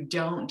 if you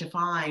don't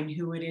define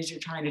who it is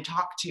you're trying to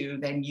talk to,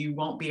 then you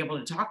won't be able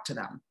to talk to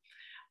them.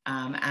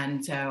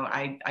 And so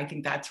I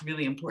think that's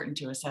really important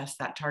to assess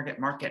that target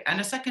market and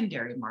a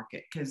secondary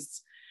market,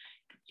 because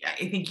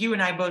I think you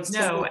and I both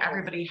know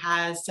everybody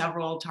has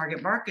several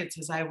target markets.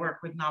 As I work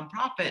with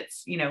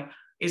nonprofits, you know,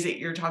 is it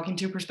you're talking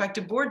to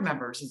prospective board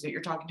members? Is it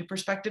you're talking to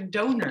prospective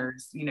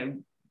donors? You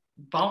know,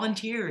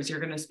 volunteers, you're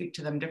going to speak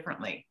to them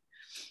differently.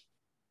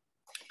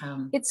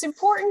 It's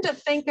important to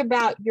think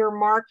about your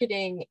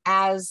marketing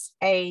as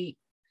a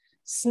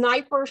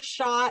sniper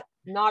shot,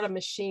 not a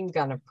machine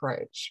gun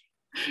approach.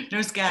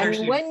 No scatter.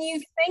 And when you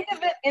think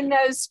of it in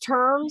those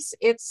terms,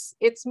 it's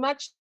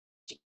much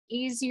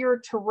easier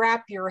to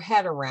wrap your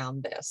head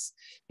around this,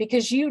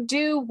 because you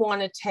do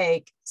want to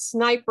take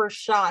sniper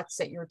shots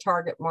at your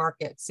target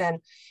markets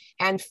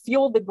and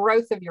fuel the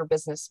growth of your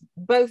business,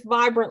 both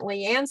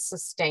vibrantly and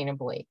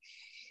sustainably.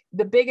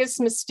 The biggest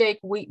mistake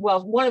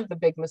one of the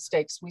big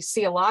mistakes we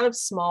see a lot of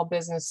small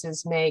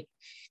businesses make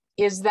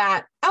is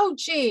that, oh,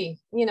 gee,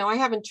 you know, I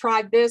haven't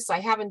tried this,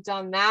 I haven't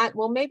done that.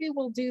 Well, maybe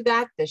we'll do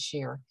that this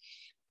year.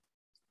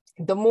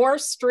 The more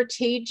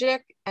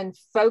strategic and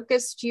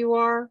focused you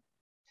are,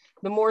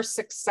 the more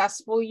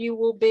successful you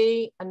will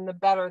be, and the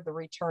better the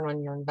return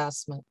on your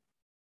investment.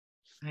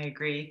 I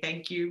agree.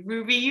 Thank you.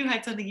 Ruvi, you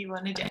had something you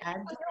wanted to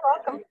add?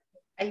 You're welcome.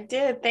 I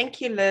did.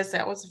 Thank you, Liz.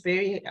 That was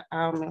very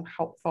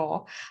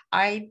helpful.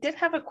 I did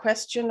have a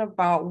question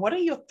about what are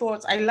your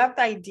thoughts? I love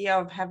the idea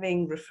of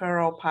having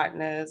referral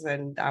partners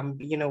and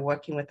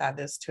working with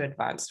others to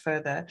advance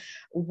further.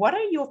 What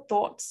are your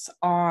thoughts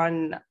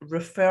on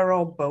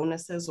referral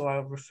bonuses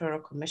or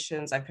referral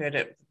commissions? I've heard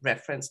it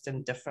referenced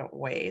in different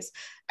ways.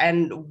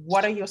 And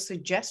what are your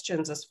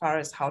suggestions as far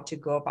as how to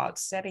go about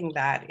setting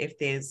that, if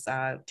there's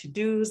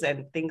to-dos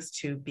and things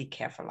to be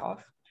careful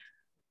of?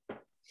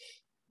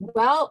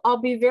 Well, I'll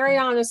be very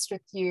honest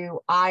with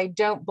you. I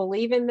don't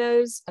believe in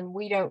those, and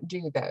we don't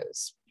do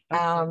those.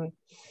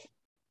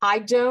 I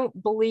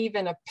don't believe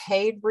in a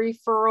paid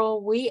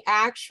referral. We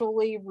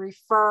actually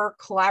refer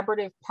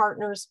collaborative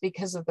partners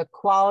because of the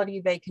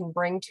quality they can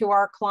bring to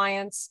our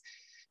clients.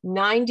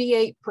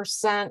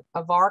 98%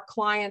 of our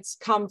clients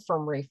come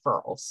from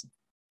referrals,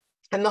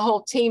 and the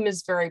whole team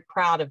is very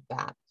proud of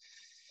that.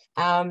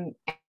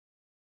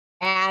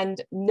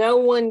 And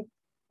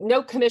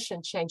no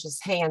commission changes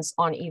hands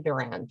on either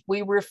end.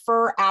 We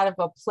refer out of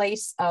a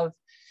place of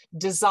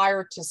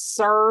desire to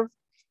serve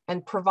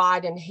and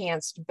provide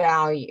enhanced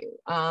value.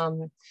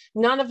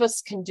 None of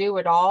us can do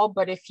it all,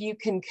 but if you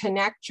can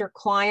connect your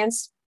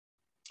clients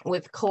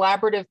with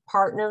collaborative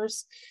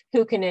partners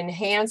who can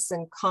enhance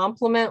and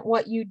complement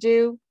what you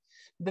do,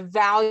 the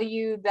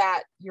value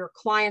that your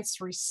clients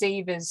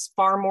receive is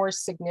far more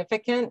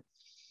significant.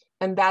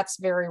 And that's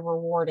very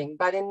rewarding.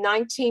 But in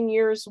 19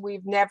 years,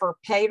 we've never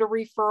paid a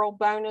referral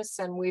bonus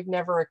and we've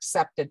never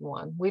accepted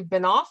one. We've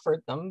been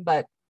offered them,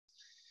 but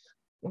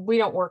we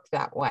don't work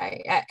that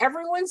way.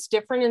 Everyone's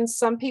different, and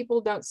some people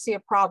don't see a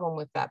problem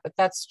with that, but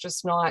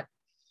that's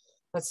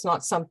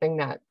not something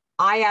that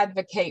I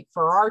advocate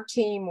for our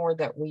team or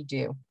that we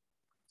do.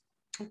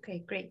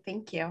 Okay, great.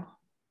 Thank you.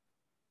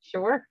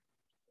 Sure.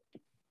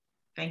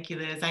 Thank you,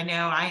 Liz. I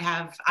know I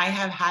have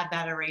had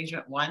that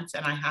arrangement once,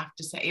 and I have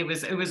to say it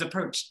was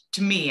approached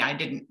to me. I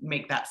didn't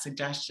make that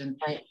suggestion,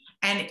 right.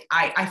 And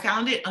I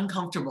found it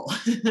uncomfortable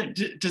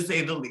to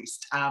say the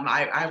least.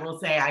 I will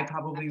say I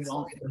probably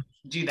won't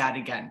do that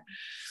again.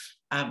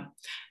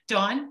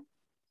 Dawn,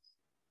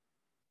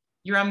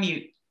 you're on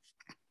mute.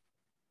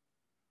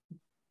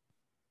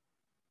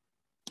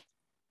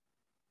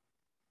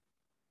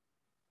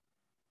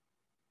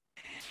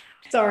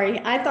 Sorry,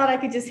 I thought I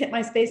could just hit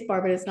my space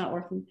bar, but it's not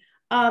working.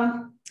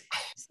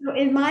 So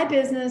in my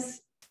business,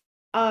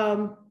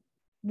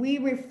 we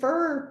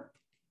refer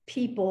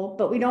people,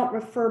 but we don't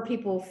refer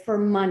people for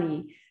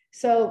money.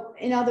 So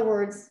in other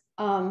words,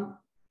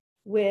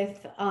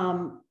 with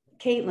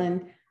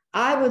Caitlin,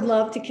 I would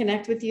love to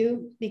connect with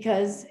you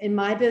because in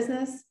my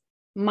business,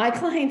 my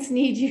clients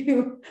need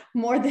you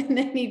more than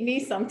they need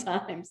me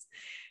sometimes.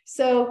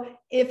 So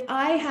if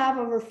I have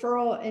a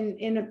referral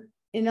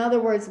in other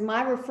words,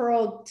 my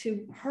referral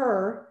to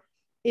her,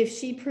 if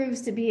she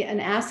proves to be an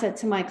asset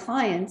to my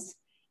clients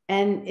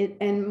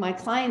and my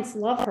clients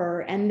love her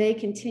and they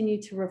continue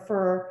to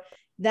refer,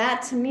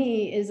 that to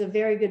me is a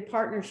very good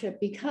partnership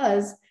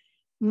because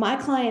my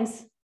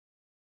clients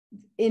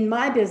in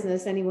my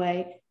business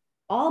anyway,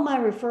 all my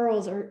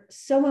referrals are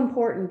so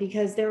important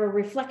because they're a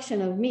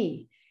reflection of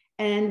me.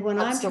 And when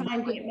I'm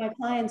trying to get my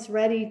clients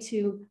ready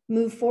to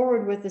move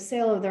forward with the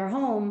sale of their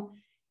home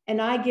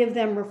and I give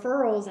them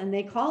referrals and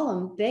they call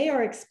them, they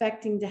are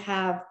expecting to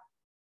have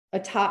a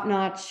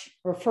top-notch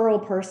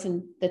referral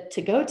person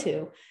to go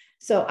to.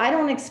 So I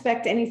don't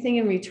expect anything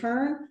in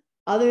return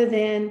other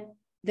than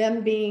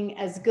them being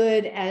as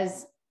good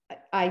as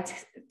I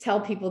tell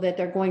people that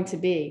they're going to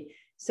be.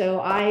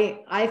 So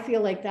I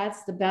feel like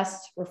that's the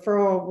best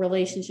referral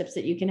relationships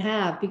that you can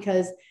have,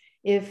 because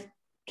if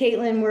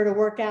Caitlin were to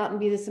work out and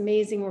be this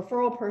amazing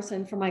referral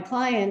person for my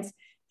clients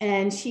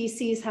and she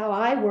sees how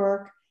I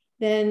work,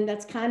 then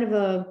that's kind of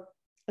a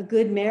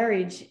good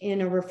marriage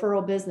in a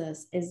referral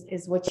business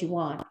is what you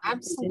want.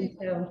 Absolutely.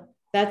 So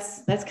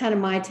that's kind of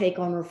my take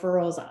on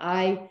referrals.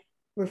 I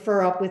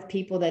refer up with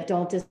people that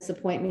don't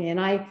disappoint me. And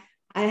I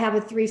have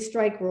a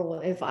 3-strike rule.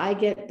 If I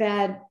get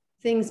bad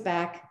things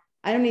back,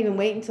 I don't even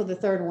wait until the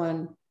third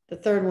one. The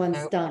third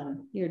one's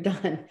done. You're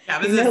done.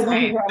 That was no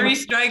longer 3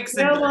 strikes.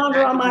 No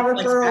longer on my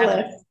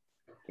referral list.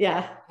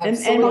 Yeah.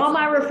 And all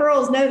my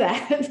referrals know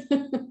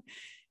that.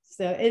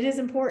 So it is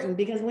important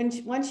because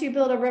once you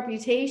build a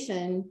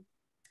reputation,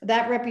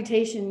 that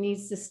reputation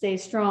needs to stay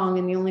strong.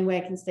 And the only way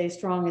it can stay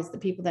strong is the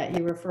people that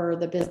you refer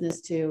the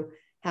business to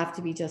have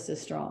to be just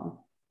as strong.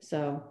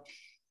 So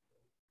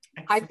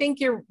I think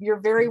you're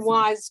very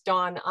wise,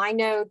 Dawn. I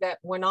know that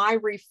when I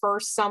refer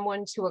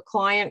someone to a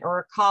client or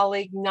a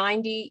colleague,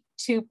 92%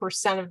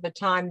 of the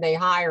time they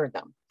hire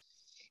them.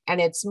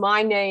 And it's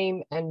my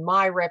name and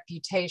my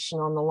reputation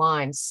on the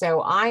line.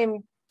 So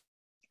I'm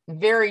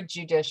very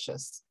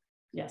judicious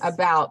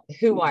about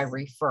who I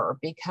refer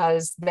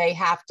because they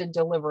have to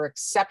deliver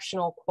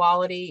exceptional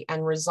quality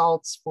and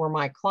results for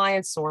my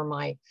clients or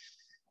my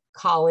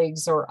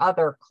colleagues or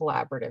other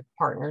collaborative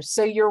partners.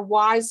 So you're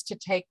wise to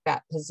take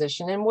that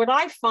position. And what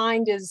I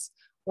find is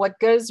what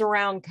goes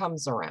around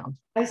comes around.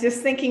 I was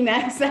just thinking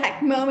that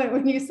exact moment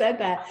when you said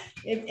that.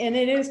 And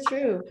it is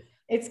true.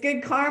 it's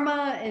good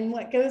karma, and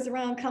what goes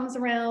around comes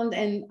around.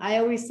 And I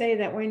always say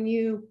that when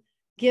you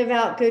give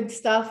out good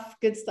stuff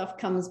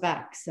comes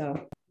back. So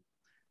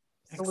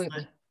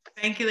excellent.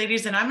 Thank you,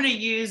 ladies. And I'm going to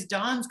use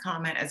Dawn's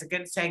comment as a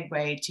good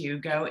segue to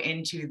go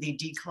into the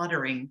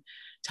decluttering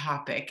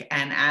topic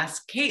and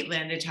ask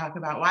Caitlin to talk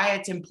about why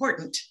it's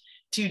important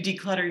to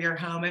declutter your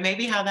home and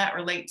maybe how that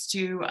relates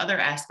to other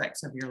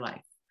aspects of your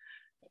life.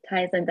 It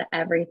ties into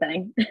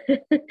everything.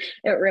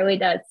 It really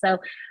does. So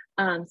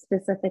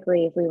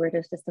specifically, if we were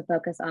just to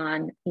focus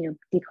on,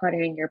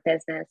 decluttering your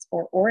business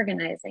or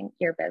organizing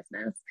your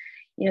business,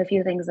 a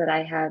few things that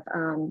I have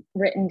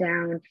written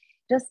down,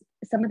 just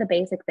some of the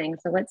basic things.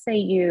 So let's say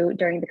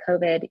during the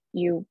COVID,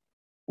 you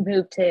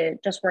moved to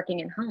just working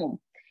in home.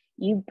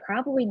 You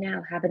probably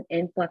now have an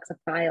influx of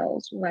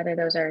files, whether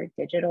those are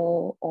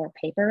digital or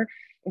paper.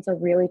 And so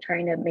really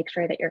trying to make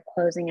sure that you're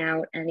closing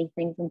out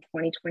anything from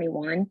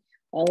 2021.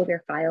 All of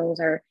your files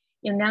are,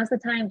 now's the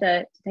time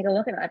to take a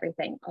look at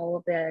everything. All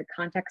of the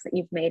contacts that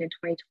you've made in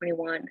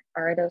 2021,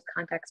 are those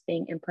contacts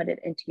being inputted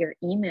into your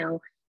email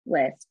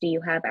list? Do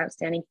you have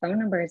outstanding phone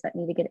numbers that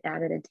need to get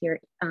added into your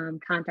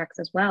contacts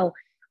as well?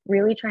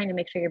 Really trying to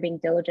make sure you're being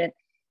diligent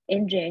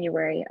in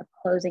January of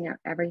closing out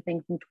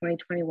everything from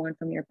 2021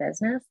 from your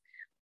business.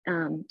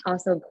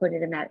 Also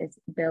included in that is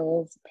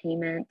bills,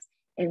 payments,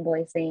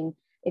 invoicing.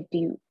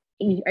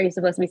 Are you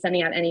supposed to be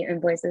sending out any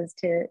invoices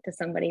to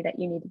somebody that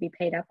you need to be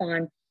paid up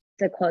on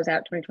to close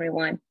out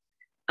 2021?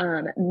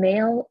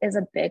 Mail is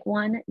a big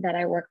one that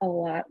I work a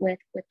lot with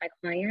my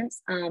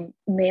clients.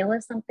 Mail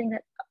is something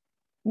that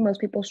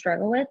most people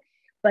struggle with,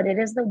 but it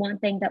is the one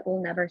thing that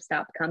will never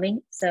stop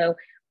coming. So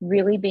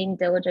really being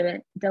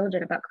diligent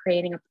about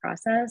creating a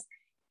process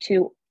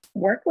to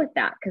work with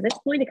that, because it's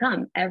going to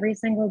come every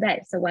single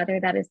day. So whether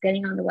that is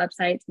getting on the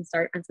websites and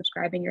start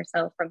unsubscribing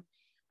yourself from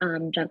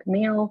junk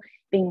mail,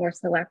 being more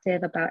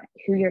selective about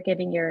who you're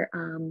giving your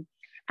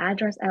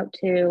address out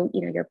to,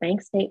 your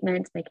bank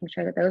statements, making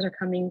sure that those are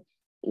coming,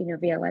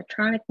 via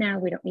electronic now.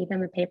 We don't need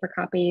them in paper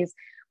copies.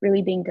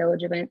 Really being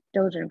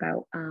diligent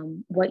about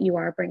what you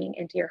are bringing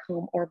into your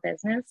home or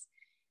business.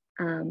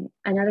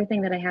 Another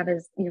thing that I have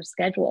is,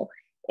 schedule.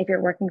 If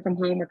you're working from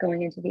home or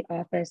going into the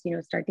office,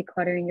 start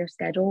decluttering your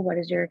schedule. What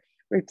does your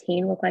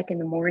routine look like in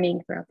the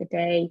morning, throughout the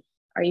day?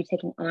 Are you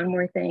taking on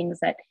more things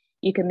that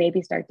you can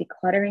maybe start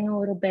decluttering a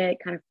little bit,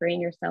 kind of freeing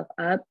yourself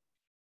up?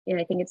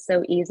 I think it's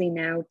so easy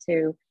now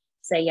to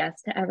say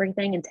yes to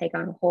everything and take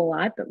on a whole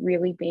lot, but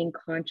really being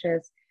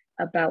conscious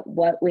about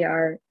what we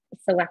are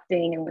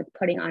selecting and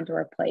putting onto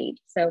our plate.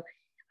 So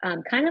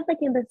kind of like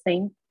in the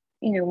same,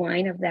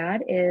 line of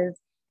that is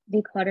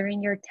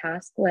decluttering your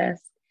task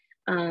list.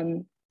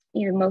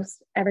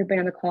 Most everybody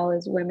on the call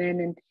is women,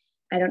 and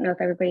I don't know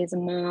if everybody's a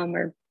mom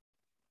or,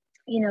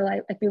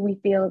 I feel we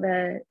feel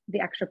the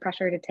extra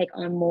pressure to take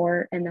on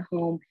more in the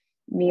home,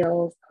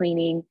 meals,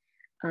 cleaning,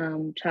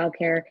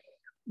 childcare.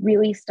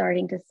 Really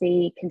starting to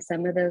see, can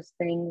some of those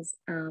things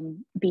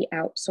be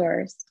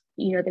outsourced?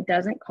 That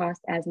doesn't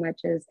cost as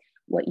much as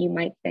what you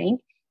might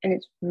think, and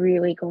it's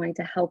really going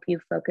to help you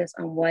focus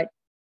on what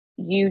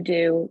you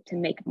do to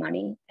make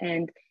money.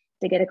 And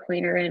to get a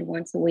cleaner in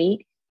once a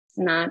week, it's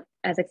not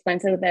as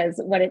expensive as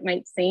what it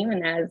might seem,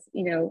 and as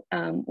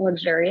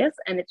luxurious,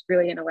 and it's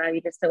really going to allow you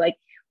just to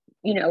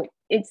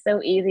it's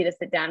so easy to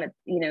sit down at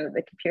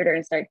the computer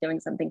and start doing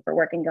something for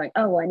work and going,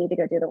 oh well, I need to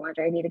go do the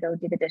laundry, I need to go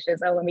do the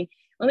dishes, oh let me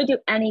do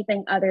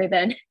anything other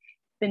than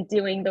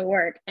doing the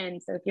work.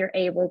 And so if you're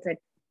able to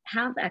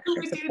have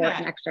extra support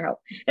and extra help,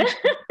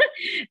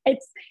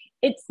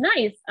 it's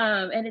nice,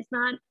 and it's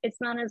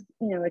not as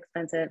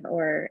expensive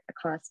or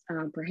cost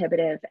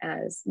prohibitive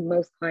as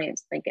most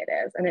clients think it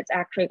is, and it's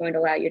actually going to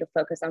allow you to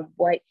focus on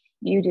what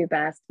you do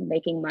best,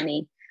 making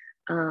money.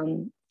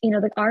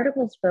 The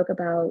article spoke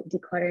about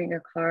decluttering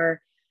your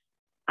car.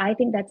 I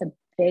think that's a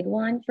big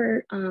one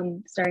for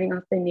starting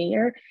off the new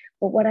year.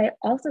 But what I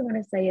also want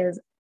to say is,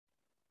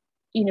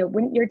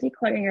 when you're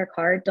decluttering your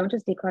car, don't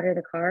just declutter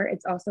the car.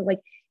 It's also like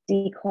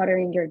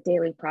decluttering your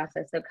daily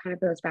process. So it kind of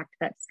goes back to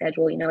that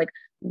schedule,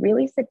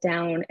 really sit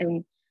down.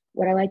 And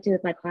what I like to do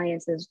with my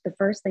clients is the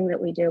first thing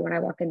that we do when I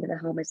walk into the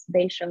home is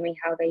they show me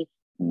how they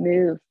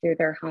move through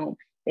their home.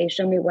 They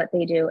show me what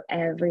they do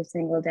every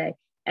single day,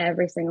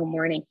 every single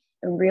morning,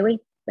 and really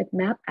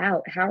map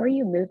out, how are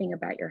you moving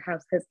about your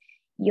house? Because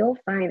you'll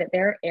find that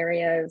there are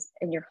areas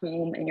in your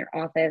home, in your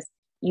office,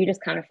 you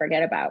just kind of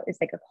forget about. It's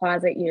like a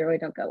closet you really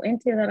don't go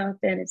into that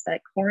often. It's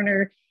that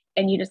corner,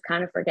 and you just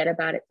kind of forget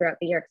about it throughout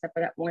the year, except for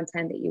that one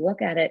time that you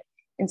look at it.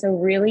 And so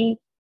really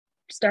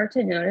start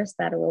to notice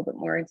that a little bit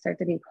more and start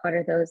to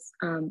declutter those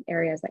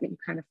areas that you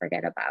kind of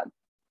forget about.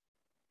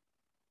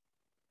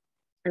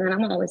 And then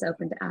I'm always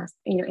open to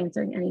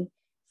answering any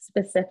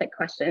specific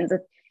questions.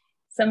 If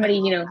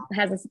somebody,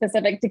 has a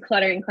specific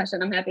decluttering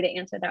question, I'm happy to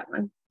answer that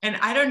one. And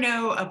I don't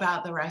know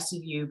about the rest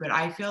of you, but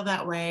I feel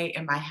that way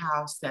in my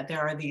house, that there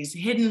are these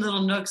hidden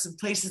little nooks and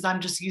places I'm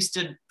just used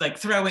to like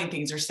throwing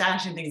things or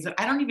stashing things that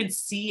I don't even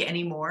see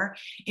anymore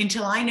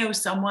until I know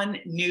someone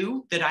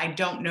new that I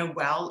don't know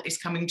well is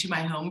coming to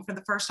my home for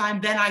the first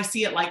time. Then I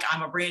see it like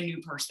I'm a brand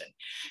new person.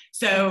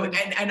 So,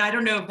 and I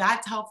don't know if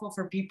that's helpful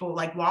for people,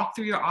 like walk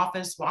through your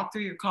office, walk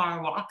through your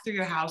car, walk through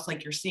your house,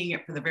 like you're seeing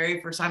it for the very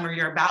first time, or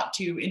you're about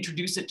to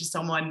introduce it to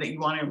someone that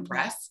you want to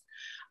impress.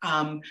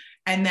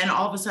 And then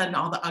all of a sudden,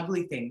 all the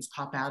ugly things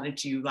pop out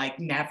at you like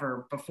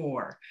never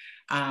before.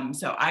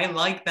 So I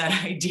like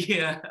that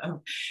idea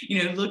of,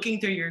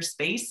 looking through your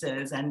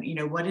spaces and,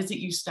 what is it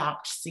you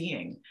stopped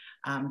seeing?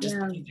 Just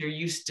because you're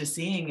used to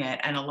seeing it.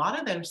 And a lot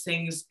of those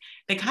things,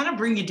 they kind of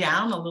bring you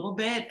down a little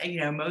bit,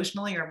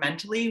 emotionally or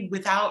mentally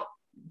without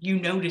you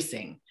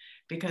noticing,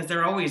 because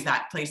they're always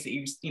that place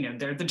that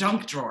they're the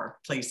junk drawer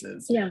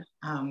places. Yeah.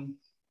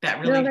 That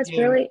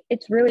really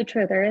it's really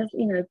true. There is,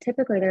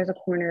 typically there's a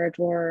corner, a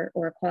drawer,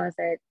 or a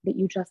closet that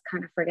you just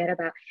kind of forget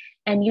about.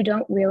 And you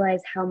don't realize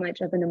how much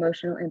of an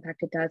emotional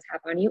impact it does have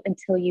on you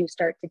until you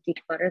start to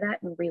declutter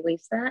that and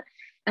release that.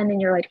 And then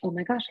you're like, oh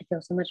my gosh, I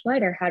feel so much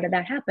lighter. How did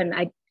that happen?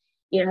 I've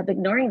been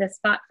ignoring this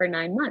spot for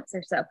 9 months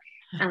or so.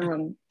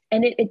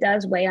 And it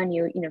does weigh on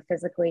you,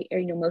 physically or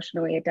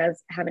emotionally. It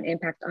does have an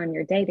impact on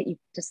your day that you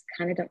just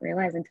kind of don't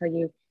realize until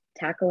you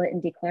tackle it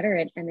and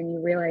declutter it. And then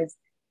you realize,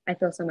 I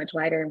feel so much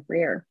lighter and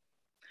freer.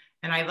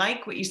 And I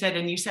like what you said,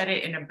 and you said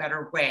it in a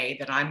better way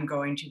that I'm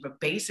going to, but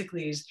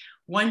basically is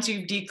once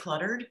you've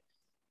decluttered,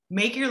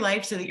 make your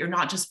life so that you're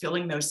not just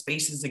filling those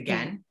spaces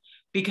again.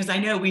 Because I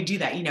know we do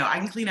that. I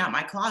can clean out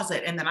my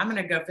closet and then I'm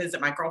going to go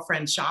visit my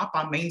girlfriend's shop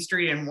on Main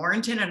Street in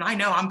Warrenton. And I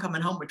know I'm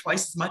coming home with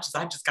twice as much as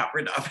I just got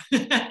rid of.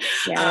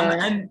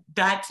 And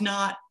that's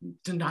not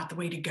the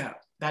way to go.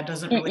 That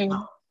doesn't really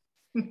help.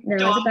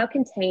 No, it's about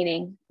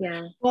containing.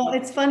 Yeah. Well,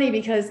 it's funny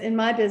because in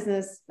my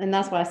business, and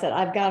that's why I said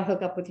I've got to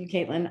hook up with you,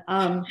 Caitlin.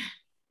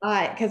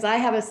 Because I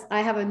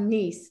have a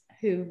niece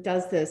who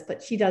does this,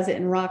 but she does it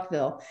in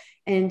Rockville,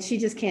 and she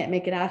just can't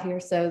make it out here.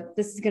 So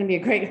this is going to be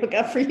a great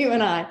hookup for you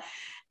and I.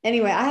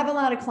 Anyway, I have a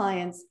lot of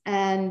clients,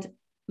 and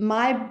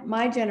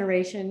my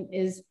generation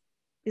is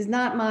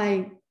not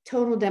my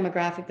total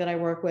demographic that I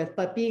work with,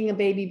 but being a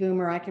baby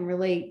boomer, I can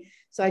relate.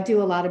 So I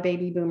do a lot of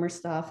baby boomer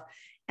stuff.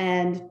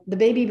 And the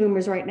baby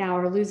boomers right now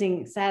are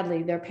losing,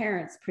 sadly, their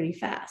parents pretty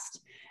fast.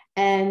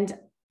 And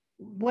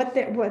what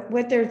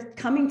they're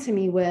coming to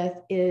me with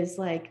is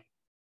like,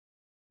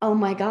 oh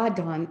my God,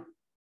 Dawn,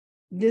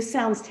 this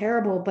sounds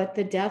terrible, but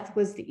the death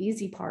was the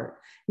easy part.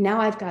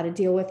 Now I've got to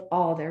deal with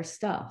all their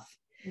stuff.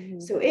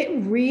 So it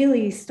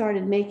really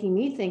started making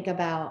me think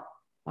about,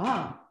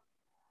 wow,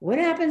 what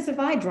happens if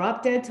I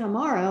drop dead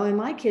tomorrow and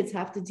my kids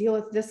have to deal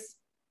with this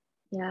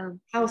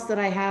house that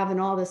I have and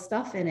all this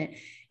stuff in it?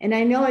 And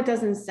I know it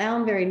doesn't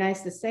sound very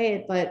nice to say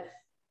it, but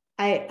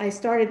I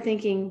started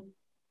thinking,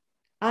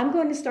 I'm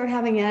going to start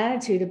having an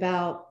attitude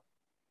about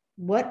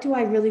what do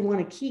I really want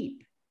to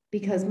keep?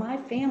 Because my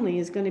family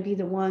is going to be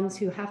the ones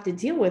who have to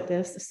deal with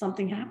this if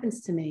something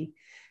happens to me.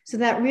 So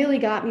that really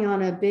got me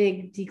on a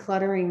big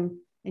decluttering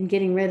and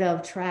getting rid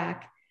of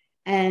track.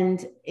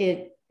 And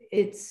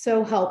it's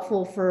so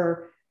helpful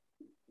for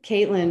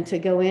Caitlin to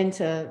go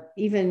into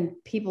even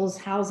people's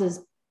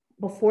houses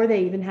before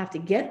they even have to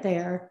get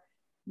there,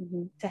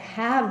 to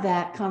have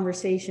that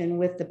conversation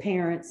with the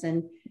parents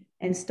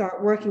and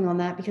start working on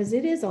that, because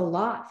it is a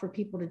lot for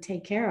people to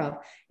take care of.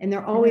 And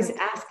they're always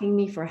asking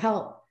me for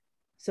help.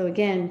 So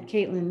again,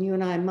 Caitlin, you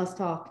and I must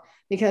talk,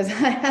 because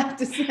I have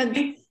to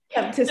send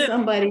up to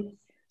somebody.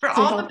 For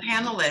all the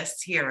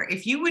panelists here,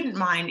 if you wouldn't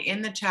mind,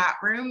 in the chat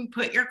room,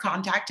 put your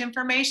contact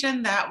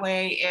information. That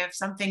way, if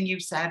something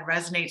you've said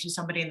resonates with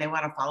somebody and they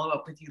want to follow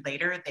up with you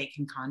later, they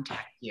can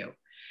contact you.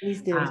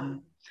 Please do.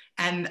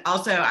 And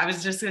also, I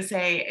was just going to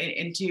say,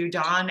 into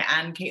Dawn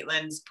and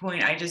Caitlin's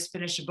point, I just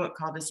finished a book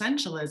called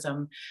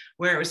Essentialism,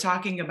 where it was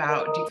talking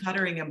about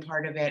decluttering and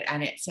part of it.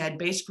 And it said,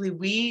 basically,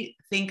 we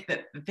think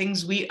that the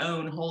things we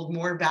own hold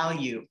more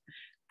value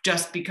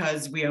just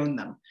because we own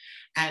them.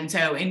 And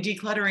so in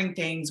decluttering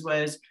things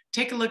was,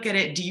 take a look at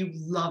it. Do you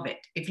love it?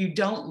 If you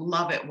don't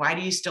love it, why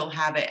do you still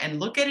have it? And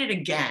look at it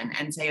again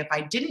and say, if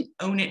I didn't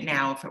own it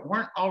now, if it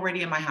weren't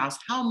already in my house,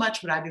 how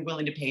much would I be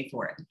willing to pay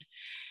for it?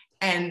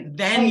 And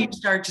then you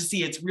start to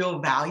see its real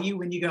value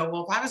when you go,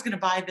 well, if I was going to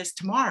buy this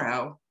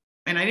tomorrow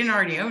and I didn't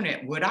already own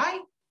it, would I?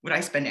 Would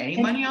I spend any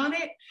money on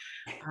it?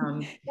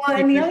 Well,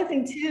 and the other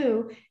thing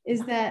too,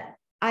 is that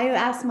I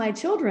asked my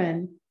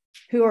children,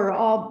 who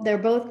are they're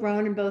both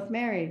grown and both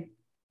married.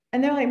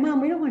 And they're like, Mom,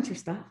 we don't want your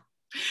stuff.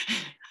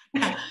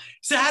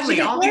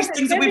 Sadly, all these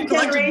things that we've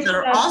collected that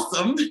are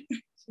awesome.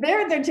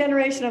 They're the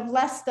generation of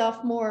less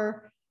stuff,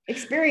 more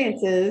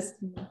experiences.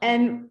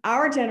 And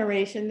our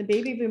generation, the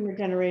baby boomer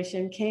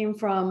generation, came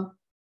from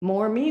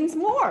more means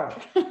more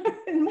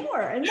and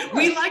more and more.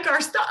 We like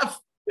our stuff.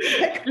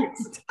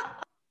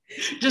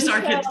 Just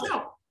our kids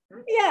don't.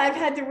 Yeah, I've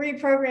had to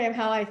reprogram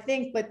how I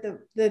think, but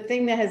the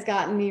thing that has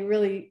gotten me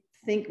really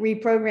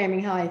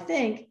reprogramming how I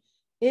think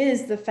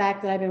is the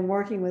fact that I've been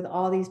working with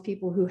all these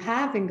people who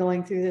have been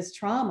going through this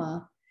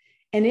trauma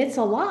And it's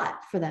a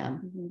lot for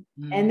them.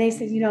 And they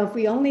said, you know, if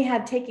we only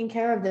had taken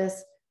care of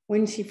this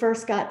when she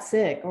first got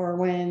sick, or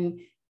when,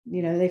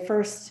 you know, they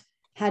first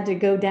had to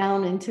go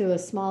down into a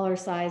smaller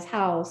size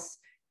house,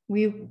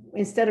 we,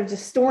 instead of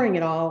just storing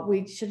it all,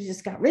 we should have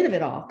just got rid of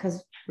it all,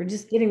 because we're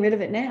just getting rid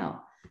of it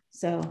now.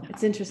 So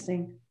it's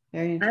interesting.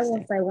 Very interesting. I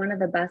will say one of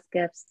the best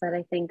gifts that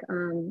I think,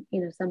 you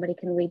know, somebody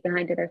can leave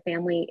behind to their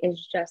family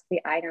is just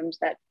the items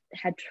that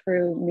had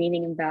true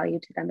meaning and value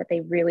to them, that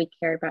they really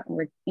cared about and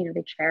were, you know,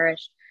 they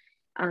cherished.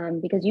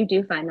 Because you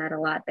do find that a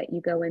lot, that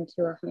you go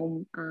into a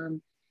home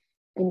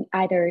and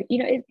either, you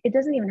know, it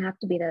doesn't even have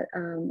to be that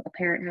a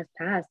parent has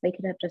passed. They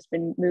could have just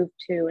been moved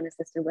to an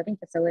assisted living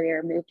facility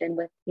or moved in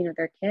with, you know,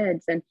 their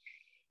kids, and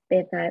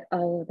they've got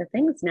all of the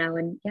things now.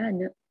 And yeah,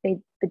 no,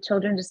 the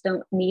children just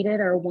don't need it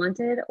or want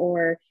it,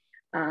 or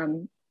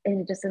and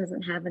it just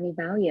doesn't have any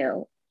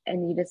value.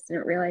 And you just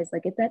didn't realize,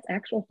 like, that's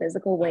actual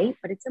physical weight,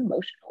 but it's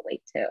emotional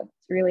weight too.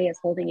 It's really is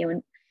holding you.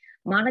 And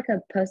Monica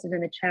posted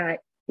in the chat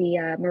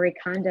the Marie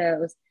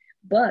Kondo's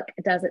book,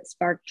 Does It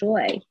Spark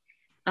Joy?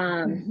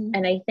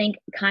 And I think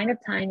kind of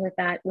tying with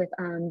that, with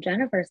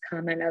Jennifer's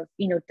comment of,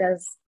 you know,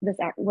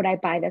 would I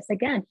buy this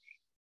again?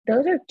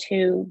 Those are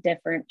two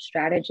different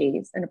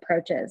strategies and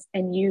approaches.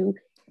 And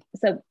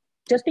so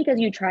just because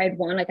you tried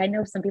one, like I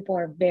know some people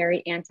are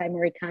very anti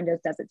Marie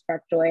Kondo's Does It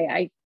Spark Joy?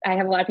 I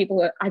have a lot of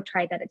people who I've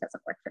tried that, it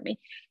doesn't work for me.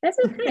 That's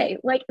okay.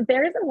 Like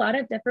there's a lot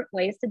of different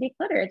ways to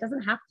declutter. It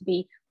doesn't have to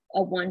be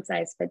a one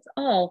size fits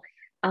all.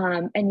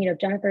 And, you know,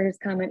 Jennifer's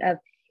comment of,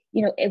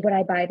 you know, would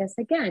I buy this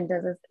again?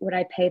 Would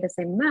I pay the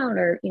same amount,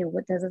 or, you know,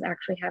 does this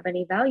actually have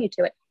any value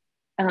to it?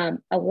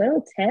 A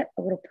little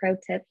pro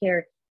tip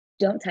here,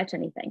 don't touch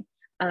anything.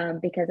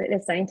 Because it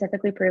is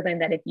scientifically proven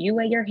that if you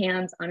lay your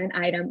hands on an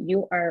item,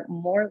 you are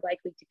more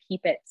likely to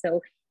keep it.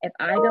 So if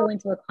I go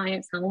into a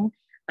client's home,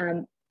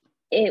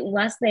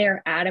 unless they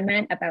are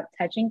adamant about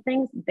touching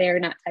things, they're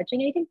not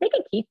touching anything. They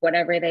can keep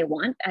whatever they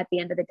want. At the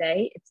end of the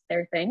day, it's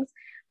their things.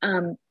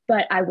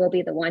 But I will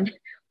be the one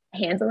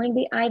handling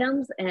the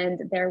items,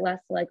 and they're less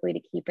likely to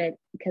keep it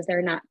because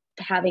they're not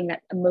having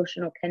that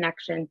emotional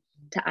connection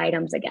to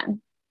items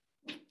again.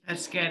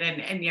 That's good.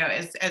 And you know,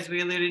 as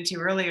we alluded to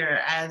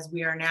earlier, as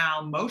we are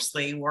now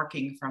mostly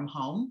working from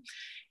home,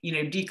 you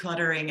know,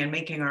 decluttering and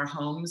making our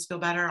homes feel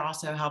better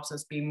also helps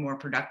us be more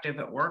productive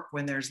at work.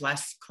 When there's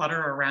less clutter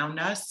around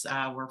us,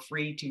 we're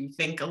free to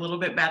think a little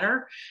bit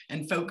better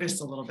and focus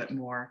a little bit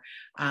more.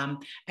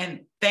 And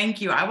thank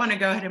you. I want to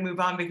go ahead and move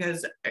on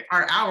because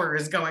our hour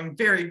is going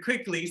very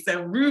quickly.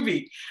 So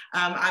Ruvi,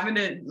 I'm going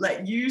to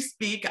let you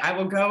speak. I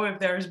will go if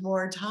there's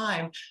more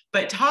time,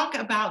 but talk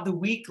about the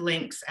weak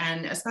links,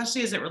 and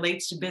especially as it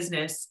relates to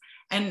business.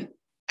 And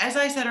as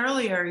I said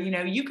earlier, you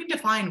know, you can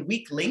define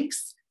weak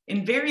links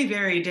in very,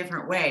 very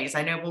different ways.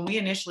 I know when we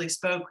initially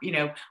spoke, you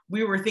know,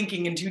 we were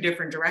thinking in two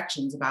different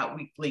directions about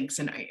weak links,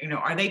 and, you know,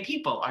 are they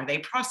people? Are they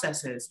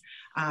processes?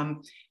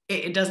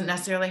 It doesn't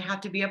necessarily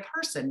have to be a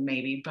person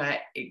maybe, but,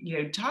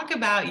 you know, talk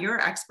about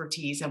your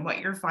expertise and what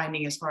you're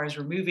finding as far as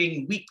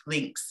removing weak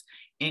links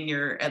in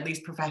your, at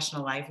least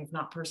professional life, if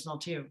not personal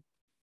too.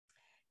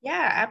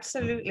 Yeah,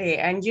 absolutely.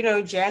 And, you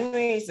know,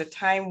 January is a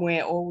time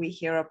where all we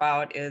hear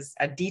about is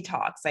a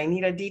detox. I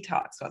need a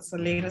detox. What's the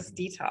latest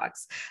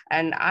detox?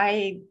 And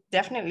I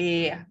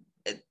definitely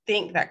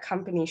think that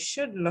companies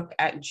should look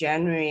at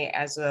January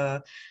as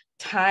a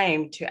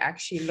time to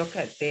actually look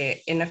at their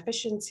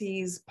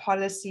inefficiencies,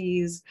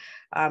 policies,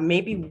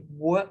 maybe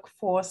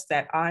workforce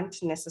that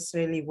aren't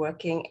necessarily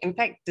working. In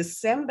fact,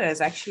 December is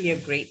actually a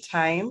great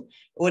time,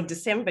 or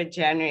December,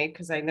 January,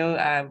 because I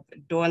know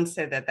Dawn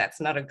said that that's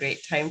not a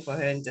great time for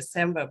her in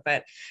December,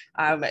 but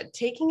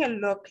taking a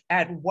look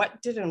at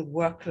what didn't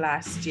work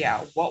last year.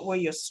 What were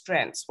your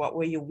strengths? What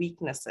were your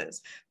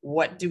weaknesses?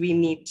 What do we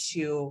need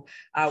to,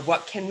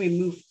 what can we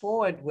move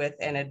forward with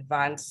and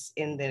advance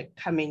in the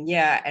coming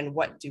year? And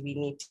what do we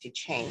need to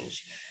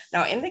change?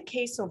 Now, in the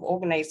case of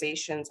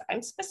organizations,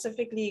 I'm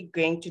specifically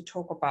going to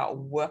talk about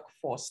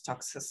workforce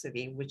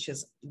toxicity, which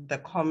is the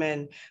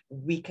common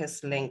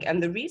weakest link.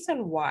 And the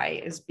reason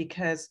why is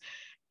because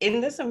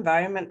in this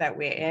environment that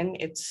we're in,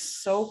 it's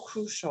so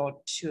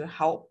crucial to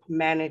help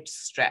manage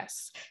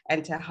stress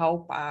and to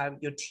help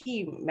your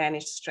team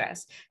manage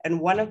stress. And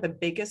one of the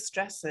biggest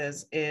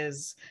stresses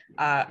is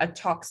a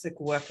toxic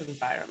work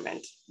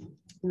environment.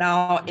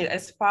 Now,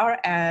 as far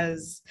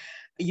as,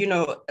 you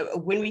know,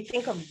 when we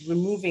think of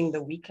removing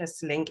the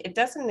weakest link, it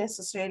doesn't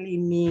necessarily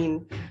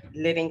mean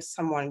letting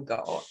someone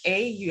go.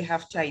 You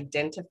have to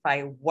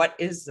identify what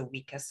is the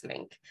weakest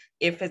link.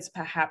 If it's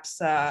perhaps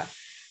a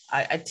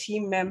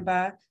team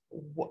member,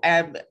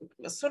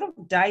 sort of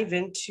dive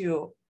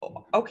into,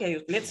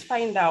 okay, let's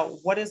find out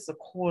what is the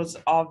cause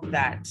of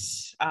that,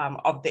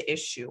 of the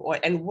issue,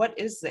 and what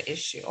is the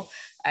issue,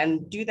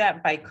 and do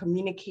that by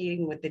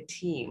communicating with the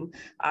team,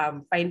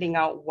 finding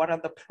out what are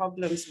the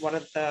problems, what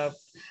are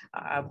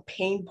the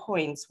pain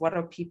points, what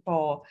are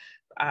people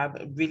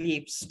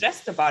really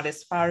stressed about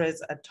as far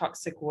as a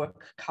toxic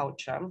work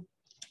culture.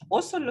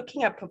 Also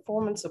looking at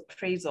performance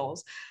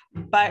appraisals,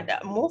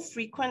 but more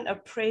frequent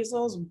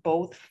appraisals,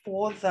 both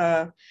for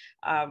the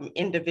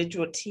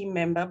individual team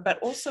member, but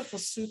also for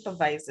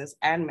supervisors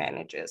and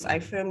managers. I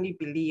firmly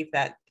believe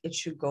that it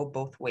should go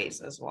both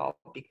ways as well,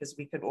 because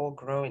we could all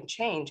grow and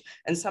change.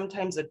 And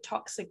sometimes a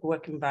toxic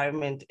work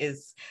environment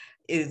is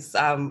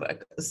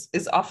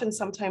often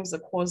sometimes the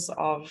cause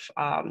of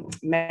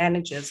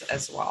managers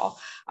as well.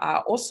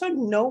 Also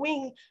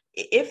knowing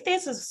if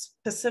there's a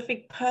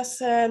specific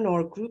person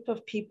or a group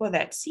of people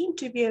that seem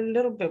to be a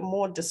little bit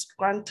more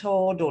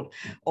disgruntled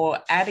or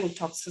adding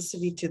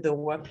toxicity to the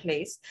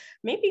workplace,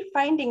 maybe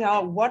finding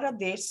out what are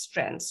their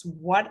strengths,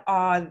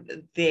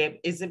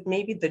 is it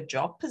maybe the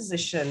job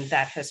position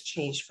that has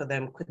changed for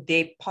them? Could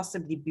they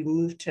possibly be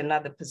moved to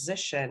another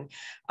position?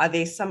 Are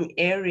there some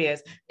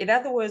areas? In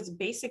other words,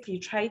 basically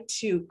try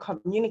to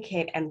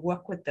communicate and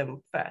work with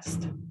them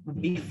first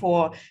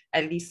before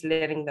at least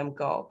letting them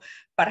go.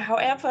 But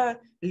however,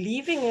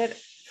 leaving it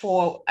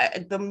for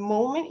the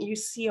moment you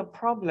see a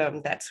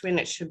problem, that's when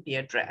it should be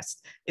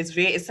addressed.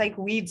 It's like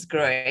weeds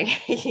growing.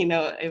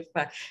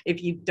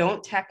 If you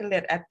don't tackle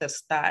it at the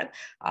start,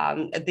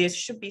 there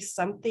should be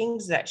some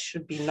things that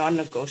should be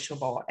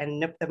non-negotiable, and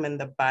nip them in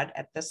the bud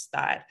at the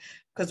start,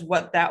 because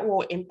what that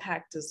will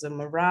impact is the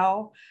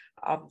morale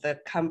of the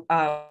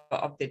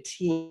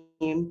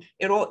team.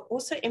 It will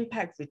also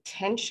impact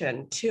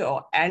retention too,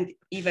 and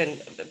even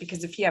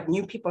because if you have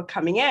new people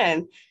coming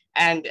in,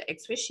 and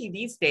especially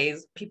these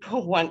days,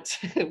 people want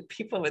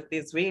people with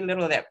this very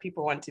little that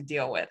people want to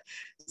deal with.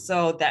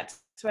 So that's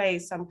why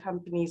some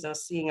companies are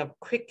seeing a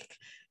quick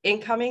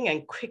incoming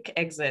and quick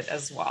exit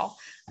as well.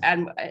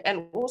 And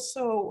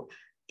also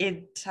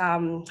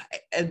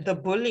the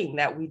bullying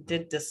that we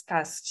did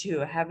discuss too,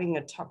 having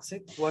a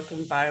toxic work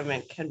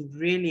environment can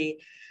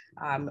really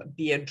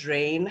be a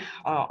drain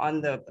on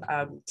the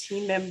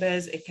team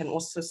members. It can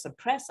also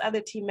suppress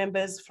other team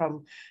members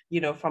from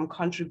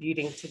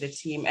contributing to the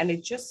team, and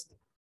it just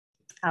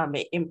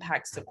it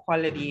impacts the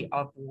quality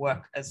of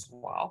work as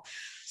well.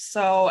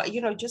 So,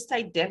 just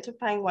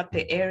identifying what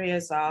the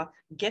areas are,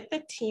 get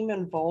the team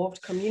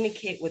involved,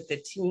 communicate with the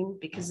team,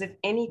 because if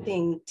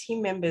anything,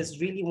 team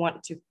members really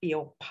want to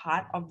feel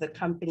part of the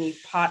company,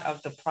 part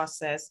of the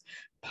process,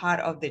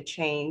 part of the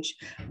change.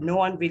 No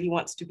one really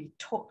wants to be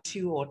talked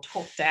to or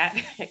talked at,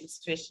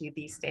 especially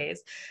these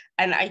days.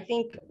 And I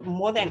think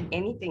more than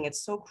anything,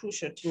 it's so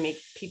crucial to make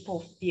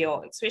people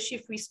feel, especially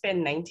if we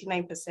spend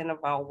 99% of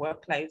our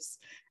work lives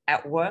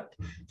at work,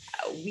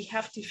 we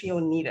have to feel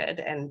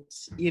needed and,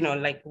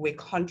 like we're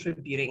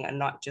contributing and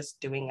not just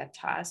doing a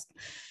task.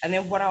 And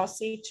then what I'll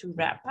say to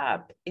wrap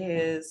up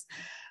is,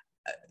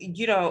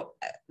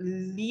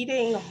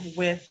 leading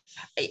with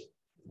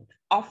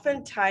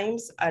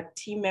oftentimes a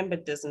team member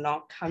does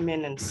not come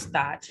in and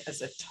start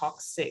as a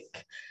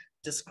toxic,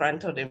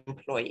 disgruntled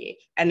employee.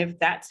 And if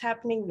that's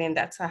happening, then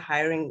that's a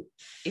hiring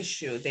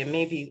issue. There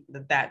may be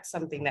that's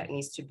something that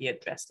needs to be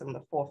addressed on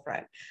the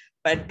forefront.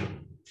 But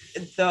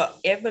the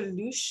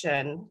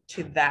evolution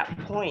to that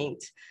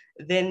point,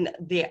 then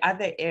there are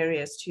other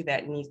areas too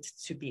that need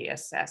to be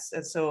assessed.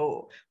 And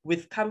so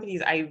with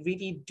companies, I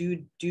really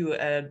do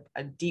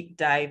a deep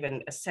dive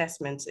and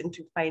assessments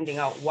into finding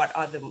out what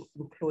are the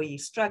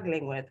employees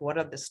struggling with, what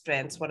are the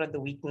strengths, what are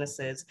the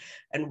weaknesses,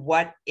 and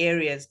what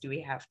areas do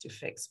we have to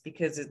fix?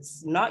 Because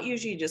it's not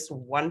usually just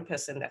one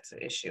person that's an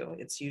issue.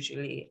 It's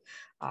usually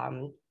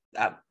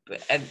a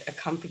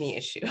company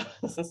issue.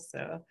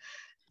 So.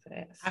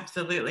 Yes.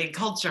 Absolutely.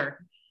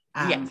 Culture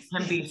yes.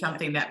 can be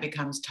something that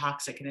becomes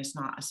toxic, and it's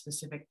not a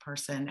specific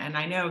person. And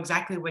I know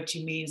exactly what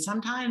you mean.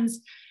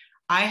 Sometimes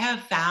I have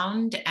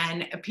found,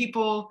 and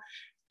people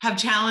have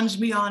challenged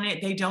me on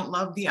it, they don't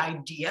love the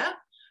idea,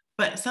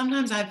 but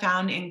sometimes I've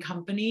found in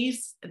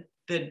companies,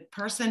 the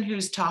person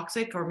who's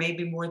toxic, or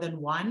maybe more than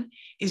one,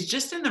 is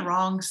just in the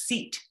wrong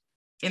seat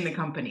in the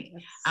company.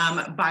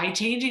 By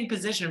changing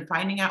position,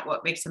 finding out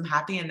what makes them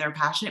happy and they're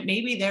passionate.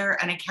 Maybe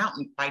they're an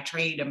accountant by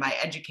trade and by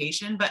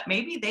education, but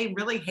maybe they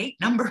really hate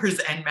numbers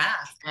and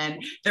math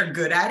and they're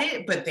good at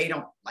it, but they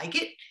don't like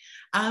it.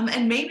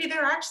 And maybe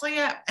they're actually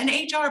an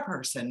HR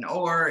person,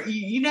 or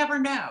you never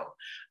know.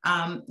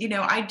 I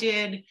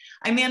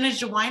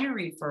managed a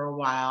winery for a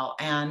while,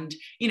 and,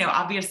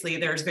 obviously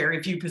there's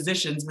very few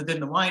positions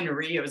within the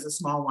winery. It was a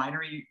small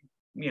winery.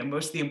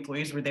 Most of the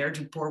employees were there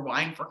to pour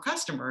wine for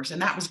customers,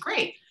 and that was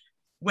great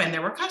when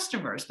there were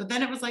customers. But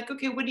then it was like,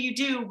 okay, what do you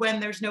do when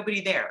there's nobody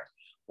there?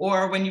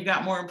 Or when you've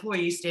got more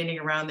employees standing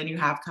around than you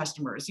have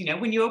customers?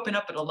 When you open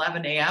up at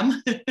 11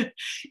 a.m.,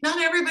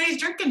 not everybody's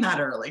drinking that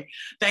early,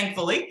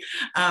 thankfully.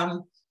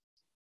 And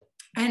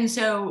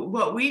so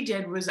what we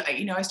did was,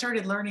 I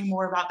started learning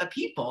more about the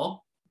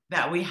people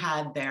that we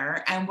had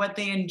there and what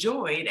they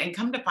enjoyed, and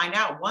come to find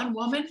out, one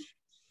woman,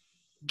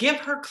 give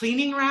her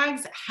cleaning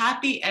rags,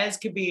 happy as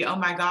could be. Oh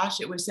my gosh,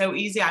 it was so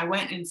easy. I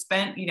went and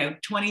spent, $20,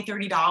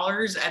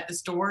 $30 at the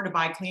store to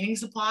buy cleaning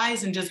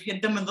supplies and just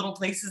hid them in little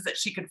places that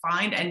she could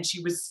find. And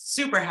she was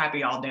super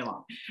happy all day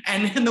long.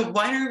 And the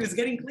winery was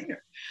getting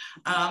cleaner.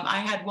 I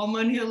had one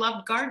woman who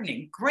loved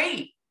gardening.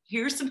 Great.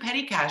 here's some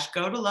petty cash,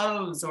 go to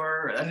Lowe's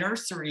or a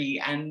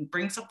nursery and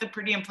bring something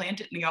pretty and plant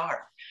it in the yard.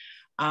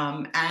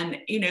 And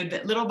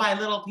that little by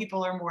little,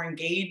 people are more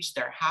engaged,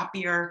 they're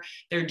happier,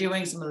 they're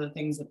doing some of the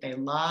things that they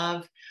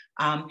love.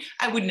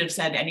 I wouldn't have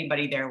said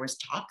anybody there was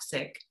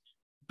toxic,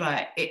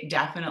 but it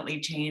definitely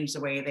changed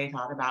the way they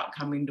thought about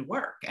coming to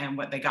work and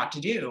what they got to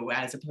do,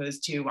 as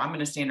opposed to, I'm going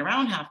to stand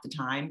around half the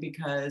time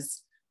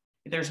because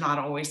there's not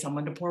always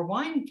someone to pour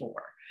wine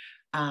for.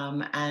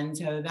 And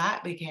so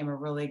that became a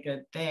really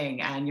good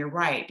thing. And you're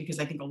right, because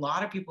I think a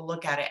lot of people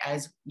look at it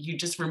as you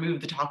just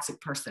remove the toxic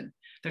person.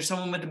 There's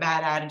someone with a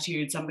bad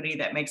attitude, somebody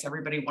that makes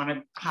everybody want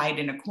to hide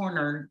in a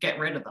corner, get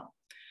rid of them.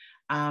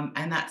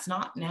 And that's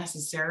not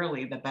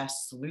necessarily the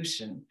best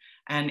solution.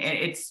 And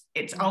it's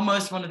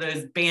almost one of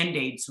those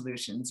Band-Aid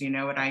solutions, you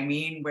know what I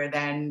mean? Where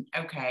then,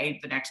 okay,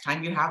 the next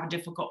time you have a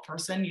difficult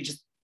person,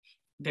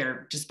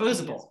 they're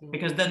disposable,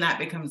 because then that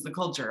becomes the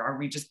culture. Are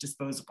we just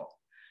disposable?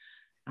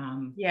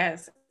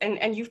 Yes,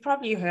 and you've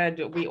probably heard,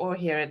 we all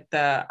hear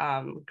the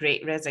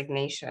Great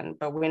Resignation,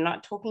 but we're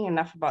not talking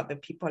enough about the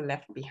people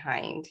left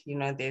behind.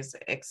 There's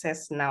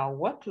excess now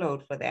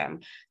workload for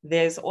them.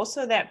 There's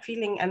also that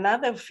feeling,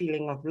 another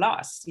feeling of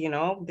loss.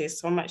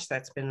 There's so much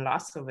that's been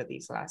lost over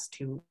these last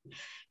 2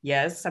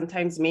 years.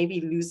 Sometimes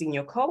maybe losing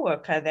your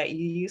coworker that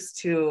you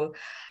used to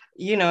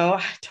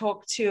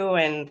talk to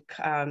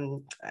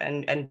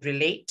and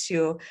relate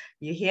to.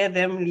 You hear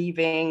them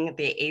leaving,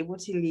 they're able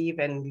to leave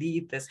and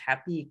lead this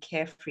happy,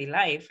 carefree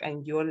life,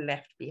 and you're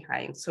left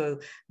behind. So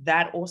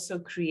that also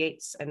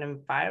creates an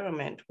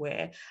environment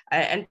where,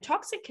 and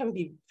toxic can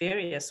be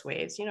various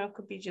ways, it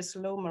could be just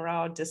low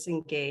morale,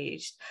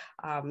 disengaged,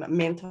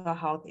 mental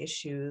health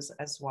issues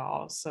as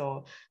well.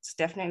 So it's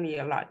definitely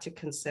a lot to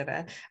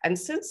consider. And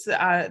since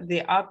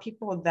there are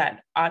people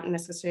that aren't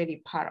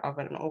necessarily part of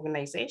an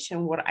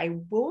organization, what I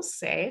will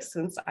say,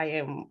 since I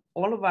am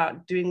all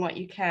about doing what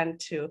you can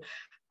to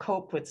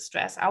cope with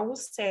stress, I will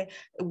say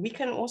we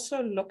can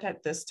also look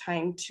at this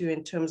time too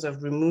in terms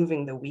of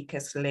removing the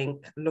weakest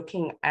link,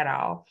 looking at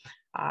our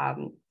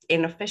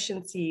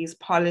inefficiencies,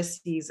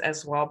 policies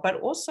as well. But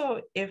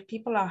also if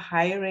people are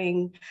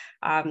hiring,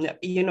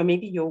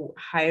 maybe you're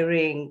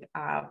hiring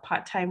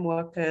part-time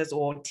workers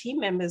or team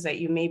members that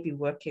you may be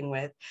working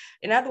with.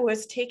 In other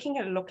words, taking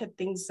a look at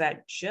things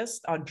that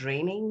just are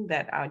draining,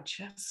 that are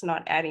just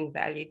not adding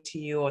value to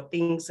you, or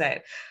things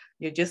that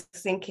you're just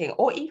thinking,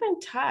 or even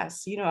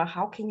tasks,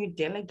 how can you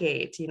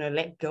delegate,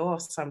 let go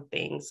of some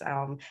things,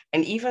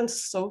 and even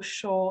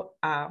social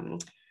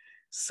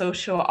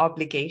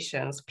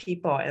obligations,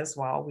 people as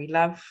well. We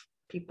love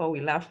people, we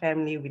love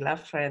family, we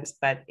love friends,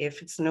 but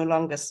if it's no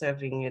longer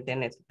serving you,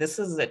 then this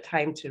is the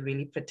time to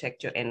really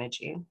protect your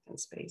energy and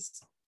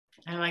space.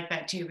 I like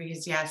that too,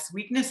 because yes,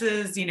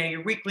 weaknesses,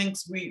 your weak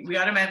links, we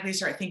automatically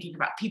start thinking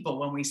about people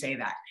when we say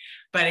that,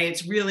 but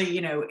it's really,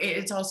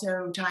 it's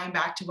also tying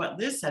back to what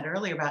Liz said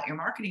earlier about your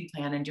marketing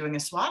plan and doing a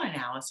SWOT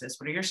analysis.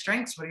 What are your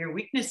strengths? What are your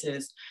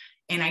weaknesses?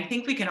 And I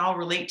think we can all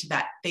relate to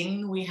that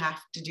thing we have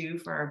to do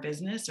for our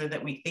business, or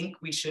that we think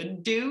we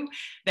should do,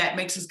 that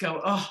makes us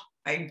go, oh,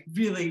 I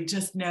really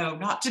just know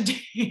not to do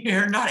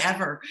or not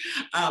ever.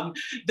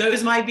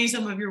 Those might be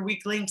some of your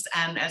weak links.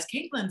 And as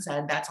Caitlin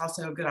said, that's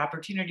also a good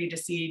opportunity to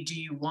see, do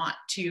you want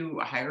to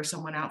hire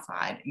someone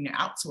outside,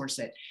 outsource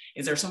it?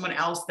 Is there someone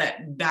else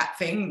that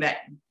thing that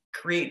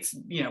creates,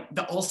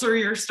 the ulcer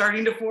you're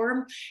starting to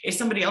form is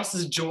somebody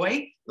else's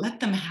joy?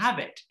 Let them have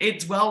it.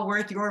 It's well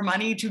worth your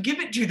money to give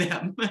it to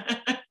them.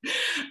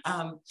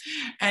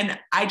 And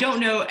I don't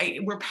know,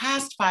 we're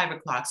past 5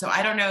 o'clock, so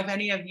I don't know if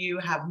any of you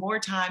have more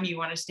time you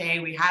want to stay.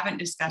 We haven't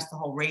discussed the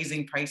whole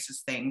raising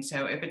prices thing.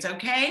 So if it's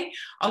okay,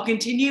 I'll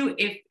continue.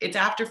 If it's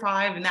after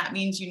 5 and that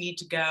means you need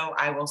to go,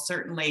 I will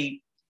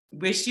certainly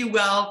wish you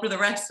well for the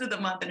rest of the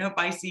month and hope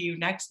I see you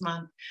next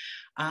month.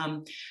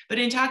 But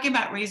in talking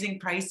about raising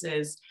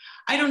prices,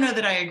 I don't know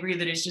that I agree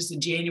that it's just a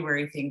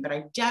January thing, but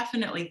I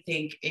definitely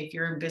think if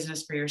you're in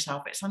business for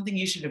yourself, it's something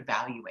you should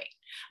evaluate.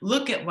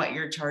 Look at what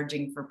you're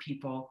charging for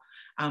people,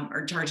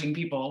 or charging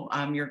people,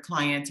 your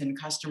clients and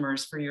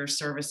customers for your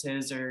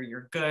services or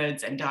your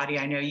goods. And Dottie,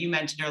 I know you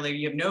mentioned earlier,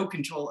 you have no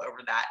control over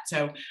that.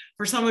 So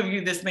for some of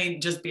you, this may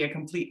just be a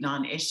complete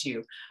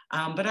non-issue.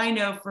 But I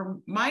know for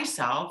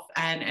myself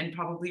and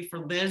probably for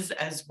Liz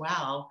as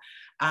well,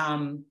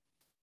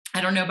 I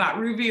don't know about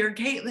Ruvi or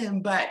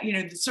Caitlin, but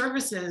the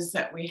services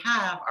that we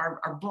have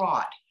are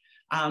broad.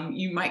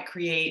 You might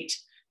create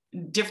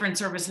different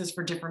services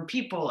for different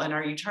people, and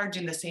are you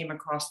charging the same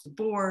across the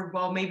board?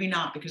 Well, maybe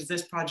not, because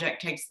this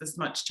project takes this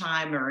much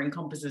time or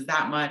encompasses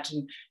that much,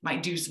 and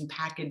might do some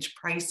package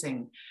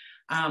pricing.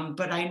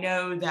 But I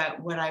know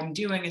that what I'm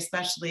doing,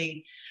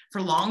 especially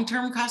for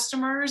long-term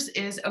customers,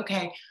 is,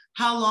 okay,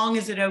 how long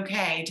is it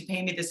okay to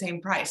pay me the same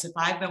price? If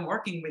I've been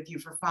working with you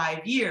for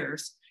 5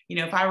 years,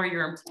 if I were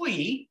your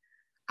employee,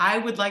 I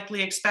would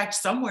likely expect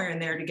somewhere in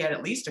there to get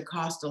at least a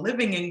cost of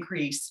living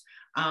increase.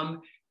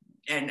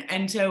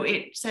 And so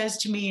it says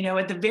to me,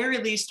 at the very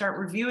least, start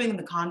reviewing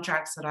the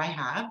contracts that I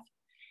have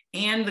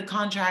and the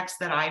contracts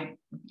that I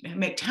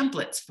make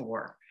templates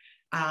for.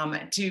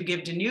 to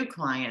give to new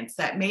clients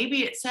that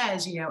maybe it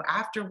says,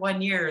 after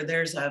 1 year,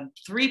 there's a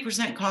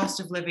 3% cost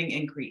of living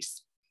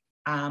increase.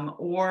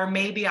 Or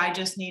maybe I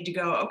just need to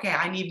go, okay,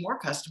 I need more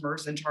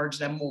customers and charge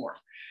them more,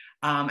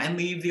 and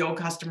leave the old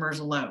customers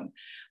alone.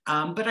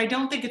 But I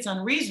don't think it's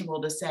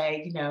unreasonable to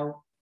say,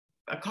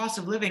 a cost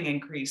of living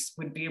increase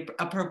would be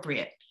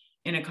appropriate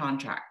in a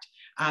contract.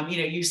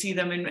 You see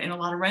them in a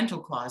lot of rental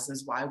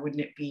clauses. Why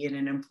wouldn't it be in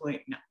an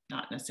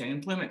not necessarily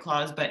employment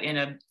clause, but in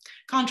a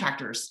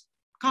contractor's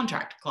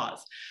contract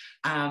clause,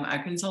 a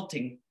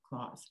consulting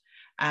clause.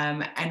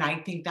 And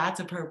I think that's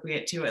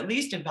appropriate to at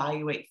least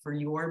evaluate for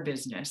your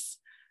business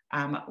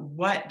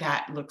what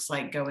that looks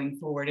like going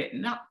forward.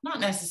 Not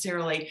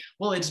necessarily,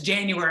 well, it's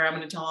January, I'm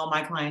going to tell all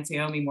my clients they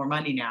owe me more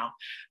money now,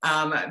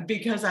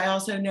 because I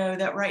also know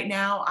that right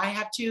now I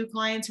have 2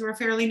 clients who are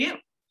fairly new.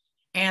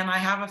 And I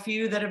have a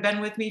few that have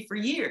been with me for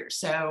years.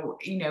 So,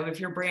 if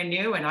you're brand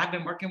new and I've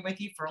been working with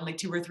you for only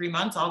 2 or 3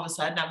 months, all of a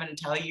sudden I'm going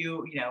to tell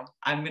you,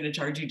 I'm going to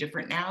charge you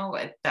different now.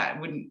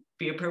 That wouldn't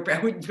be appropriate.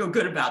 I wouldn't feel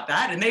good about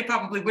that. And they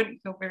probably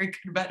wouldn't feel very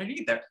good about it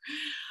either.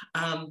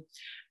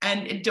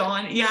 And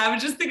Dawn, I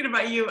was just thinking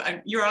about you.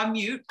 You're on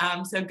mute.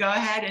 So go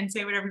ahead and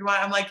say whatever you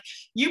want. I'm like,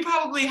 you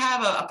probably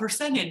have a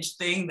percentage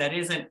thing that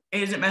isn't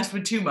messed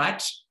with too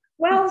much.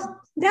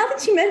 Well, now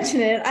that you mention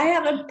it, I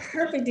have a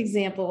perfect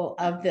example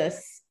of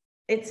this.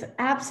 It's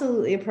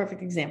absolutely a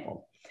perfect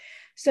example.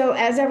 So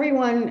as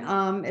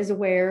everyone is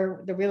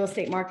aware, the real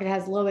estate market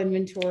has low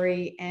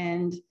inventory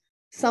and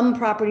some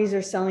properties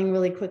are selling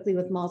really quickly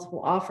with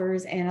multiple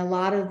offers. And a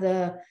lot of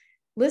the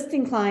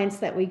listing clients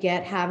that we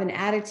get have an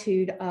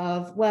attitude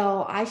of,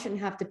 well, I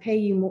shouldn't have to pay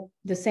you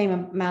the same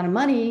amount of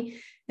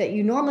money that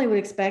you normally would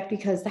expect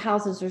because the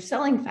houses are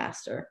selling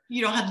faster.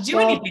 You don't have to do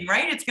anything,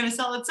 right? It's going to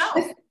sell itself.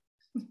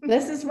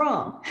 This is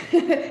wrong.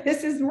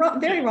 This is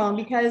very wrong,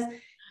 because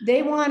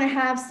they want to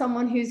have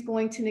someone who's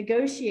going to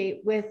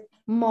negotiate with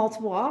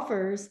multiple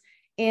offers.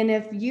 And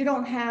if you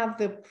don't have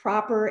the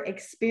proper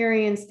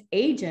experienced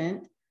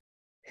agent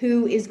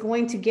who is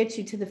going to get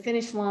you to the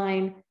finish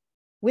line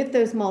with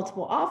those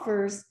multiple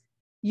offers,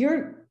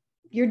 you're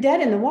dead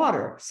in the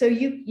water. So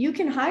you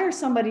can hire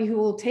somebody who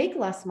will take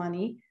less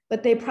money,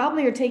 but they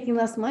probably are taking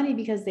less money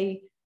because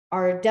they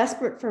are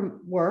desperate for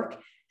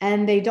work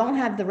and they don't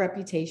have the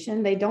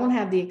reputation, they don't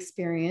have the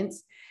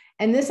experience.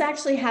 And this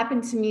actually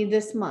happened to me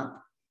this month.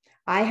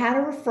 I had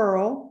a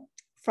referral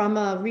from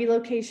a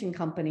relocation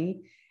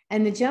company,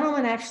 and the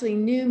gentleman actually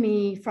knew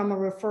me from a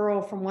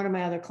referral from one of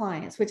my other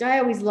clients, which I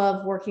always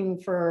love working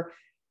for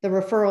the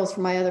referrals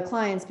from my other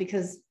clients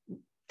because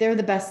they're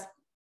the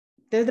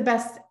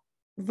best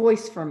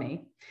voice for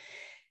me.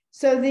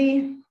 So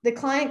the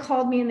client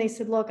called me and they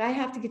said, look, I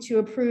have to get you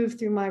approved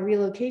through my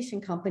relocation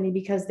company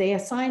because they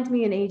assigned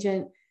me an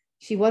agent.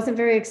 She wasn't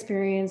very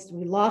experienced.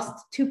 We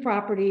lost 2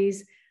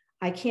 properties.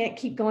 I can't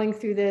keep going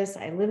through this.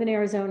 I live in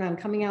Arizona. I'm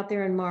coming out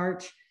there in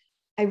March.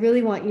 I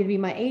really want you to be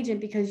my agent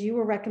because you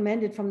were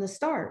recommended from the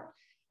start.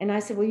 And I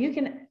said, well, you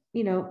can,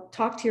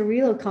 talk to your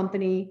relo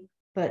company,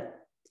 but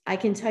I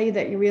can tell you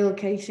that your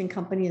relocation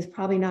company is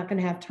probably not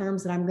going to have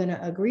terms that I'm going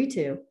to agree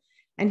to.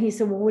 And he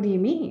said, well, what do you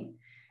mean?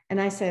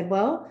 And I said,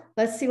 well,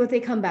 let's see what they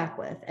come back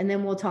with, and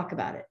then we'll talk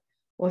about it.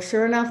 Well,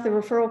 sure enough, the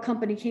referral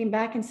company came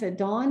back and said,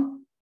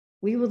 Dawn,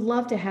 we would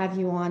love to have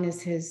you on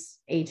as his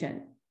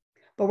agent,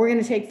 but we're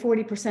going to take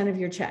 40% of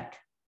your check.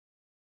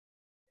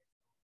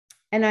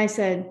 And I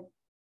said,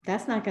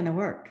 that's not going to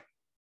work.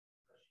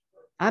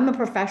 I'm a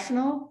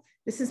professional.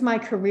 This is my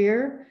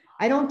career.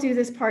 I don't do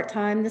this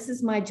part-time. This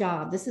is my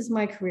job. This is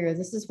my career.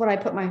 This is what I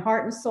put my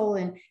heart and soul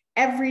in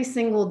every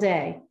single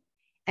day.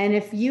 And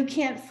if you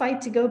can't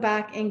fight to go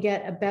back and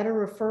get a better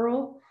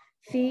referral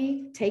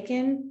fee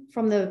taken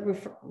from the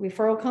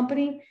referral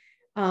company,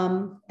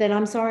 then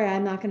I'm sorry,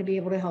 I'm not going to be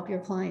able to help your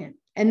client.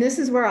 And this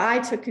is where I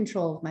took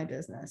control of my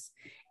business.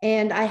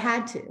 And I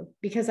had to,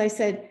 because I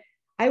said,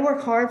 I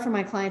work hard for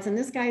my clients, and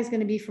this guy is going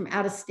to be from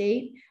out of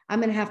state. I'm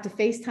going to have to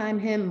FaceTime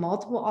him,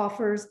 multiple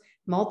offers,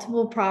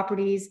 multiple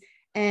properties,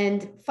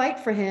 and fight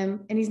for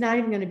him. And he's not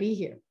even going to be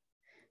here.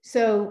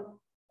 So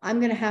I'm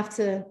going to have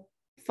to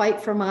fight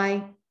for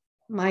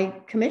my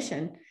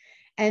commission.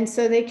 And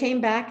so they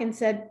came back and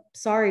said,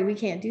 sorry, we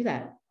can't do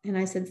that. And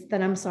I said,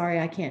 then I'm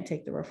sorry, I can't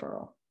take the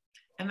referral.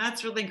 And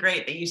that's really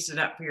great that you stood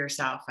up for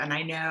yourself. And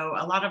I know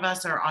a lot of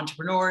us are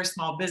entrepreneurs,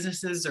 small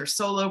businesses, or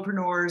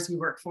solopreneurs. We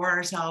work for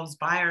ourselves,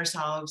 by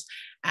ourselves.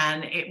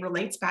 And it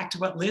relates back to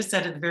what Liz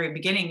said at the very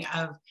beginning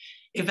of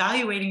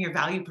evaluating your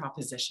value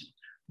proposition.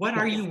 What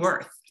are you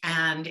worth?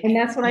 And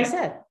that's what I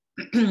said.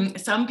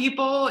 Some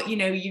people,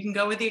 you can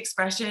go with the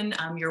expression,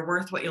 you're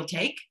worth what you'll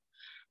take.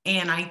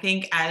 And I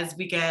think as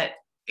we get,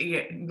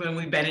 when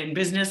we've been in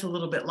business a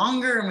little bit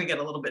longer and we get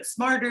a little bit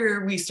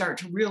smarter, we start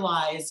to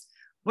realize,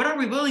 what are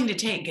we willing to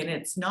take? And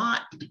it's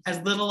not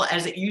as little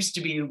as it used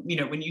to be.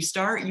 When you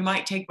start, you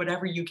might take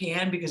whatever you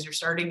can because you're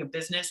starting a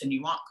business and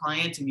you want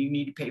clients and you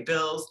need to pay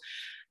bills.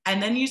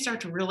 And then you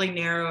start to really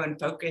narrow and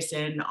focus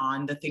in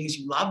on the things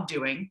you love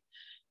doing,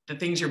 the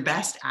things you're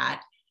best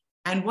at,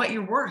 and what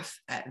you're worth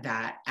at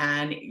that.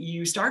 And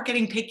you start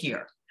getting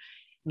pickier.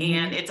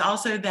 And it's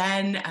also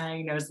then,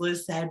 as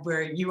Liz said,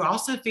 where you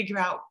also figure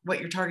out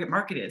what your target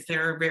market is.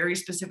 There are very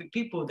specific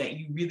people that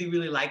you really,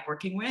 really like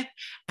working with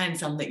and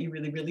some that you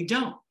really, really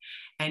don't.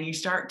 And you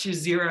start to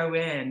zero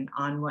in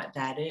on what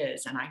that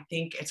is. And I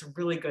think it's a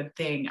really good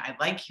thing. I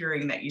like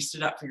hearing that you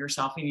stood up for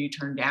yourself and you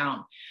turned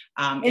down.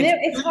 And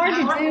it's hard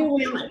to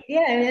do.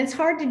 And it's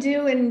hard to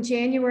do in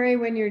January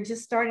when you're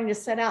just starting to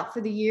set out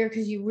for the year,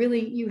 because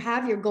you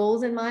have your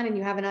goals in mind and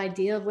you have an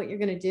idea of what you're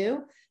going to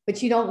do,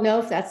 but you don't know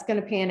if that's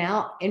going to pan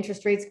out.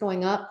 Interest rates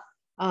going up.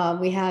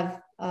 We have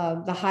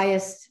the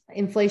highest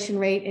inflation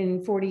rate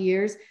in 40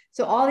 years.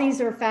 So all these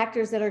are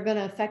factors that are going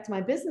to affect my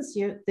business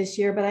this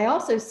year. But I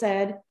also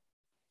said,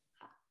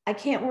 I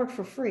can't work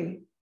for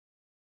free.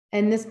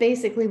 And this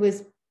basically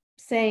was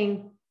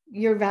saying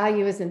your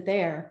value isn't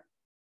there.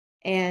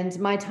 And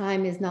my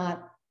time is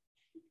not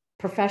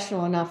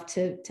professional enough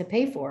to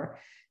pay for.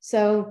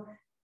 So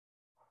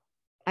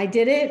I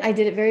did it. I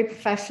did it very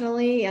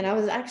professionally. And I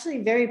was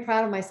actually very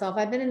proud of myself.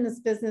 I've been in this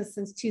business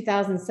since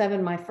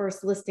 2007. My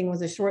first listing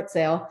was a short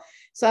sale.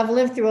 So I've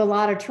lived through a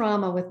lot of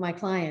trauma with my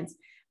clients.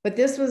 But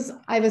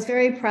I was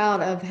very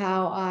proud of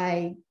how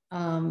I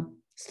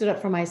stood up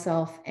for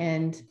myself.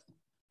 And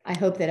I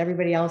hope that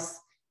everybody else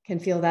can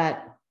feel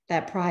that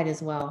pride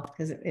as well,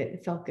 because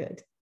it felt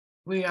good.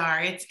 We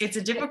are. It's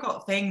a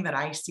difficult thing that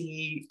I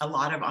see a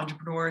lot of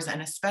entrepreneurs,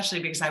 and especially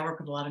because I work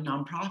with a lot of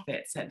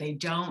nonprofits, that they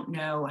don't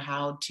know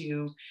how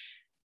to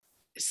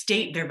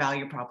state their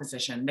value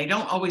proposition. They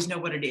don't always know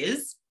what it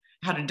is,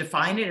 how to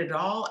define it at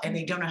all, and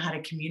they don't know how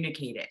to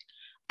communicate it.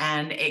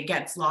 And it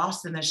gets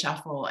lost in the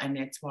shuffle. And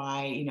it's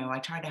why, I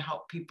try to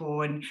help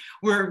people. And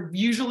we're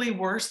usually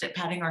worst at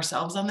patting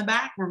ourselves on the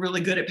back. We're really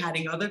good at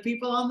patting other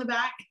people on the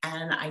back.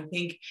 And I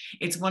think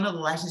it's one of the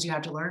lessons you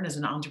have to learn as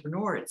an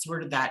entrepreneur. It's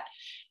sort of that,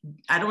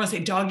 I don't want to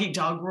say dog eat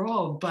dog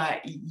world,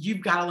 but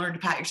you've got to learn to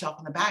pat yourself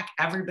on the back.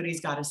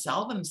 Everybody's got to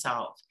sell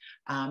themselves.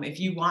 If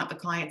you want the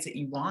clients that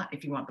you want,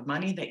 if you want the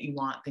money that you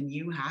want, then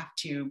you have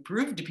to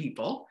prove to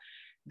people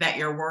that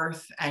you're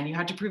worth, and you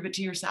have to prove it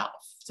to yourself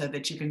so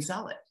that you can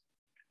sell it.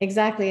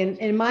 Exactly. And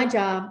in my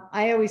job,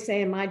 I always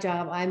say in my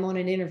job, I'm on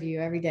an interview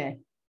every day,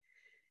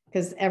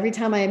 because every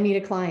time I meet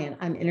a client,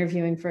 I'm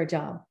interviewing for a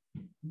job.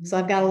 So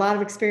I've got a lot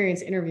of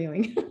experience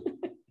interviewing.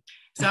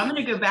 So I'm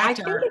going to go back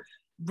to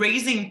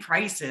raising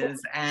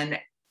prices. And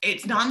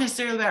it's not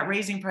necessarily about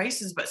raising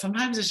prices, but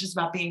sometimes it's just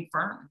about being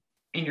firm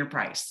in your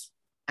price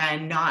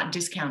and not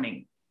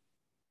discounting.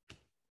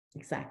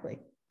 Exactly.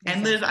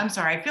 And Liz, I'm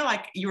sorry, I feel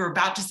like you were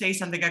about to say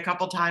something a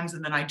couple times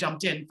and then I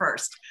jumped in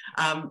first.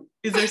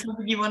 Is there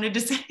something you wanted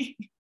to say?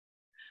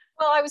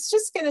 Well, I was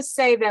just going to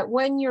say that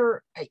when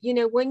you're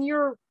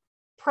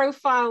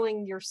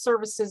profiling your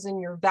services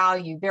and your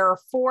value, there are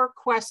 4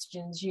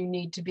 questions you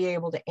need to be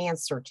able to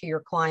answer to your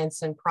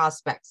clients and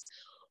prospects.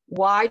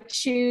 Why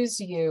choose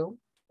you?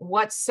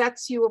 What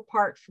sets you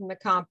apart from the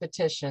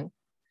competition?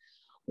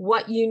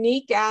 What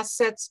unique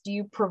assets do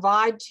you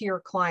provide to your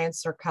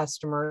clients or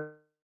customers?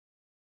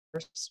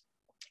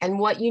 And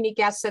what unique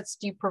assets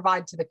do you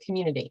provide to the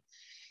community?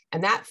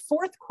 And that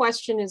 4th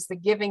question is the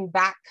giving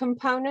back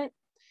component.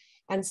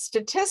 And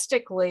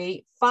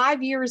statistically,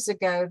 5 years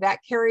ago,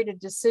 that carried a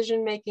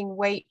decision-making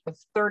weight of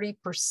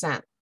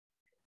 30%.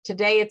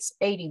 Today, it's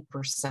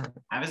 80%.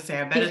 I would say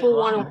I bet people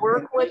want to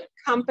work with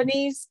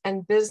companies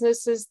and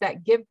businesses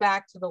that give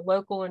back to the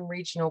local and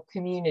regional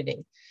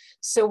community.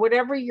 So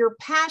whatever your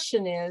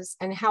passion is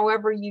and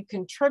however you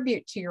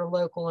contribute to your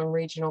local and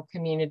regional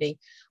community,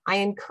 I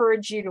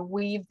encourage you to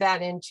weave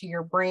that into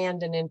your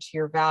brand and into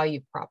your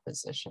value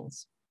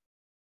propositions.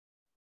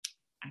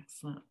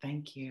 Excellent.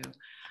 Thank you.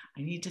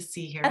 I need to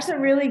see here. That's a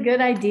really good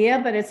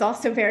idea, but it's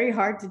also very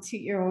hard to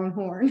toot your own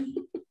horn.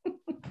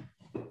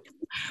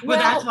 Well,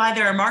 that's why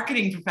there are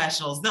marketing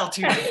professionals. They'll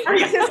toot it. I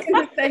was just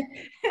going to say,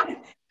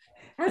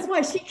 that's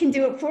why she can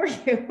do it for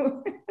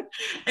you.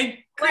 And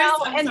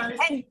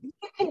Chris,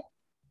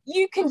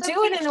 you can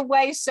do it in a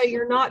way so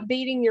you're not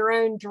beating your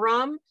own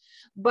drum,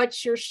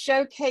 but you're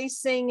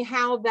showcasing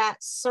how that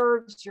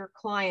serves your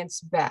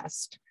clients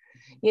best.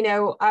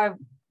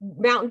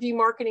 Mountain View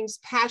Marketing is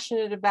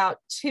passionate about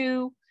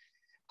 2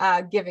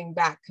 giving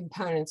back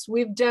components.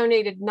 We've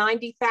donated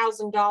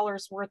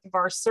 $90,000 worth of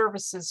our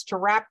services to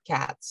Rap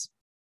Cats,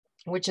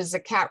 which is a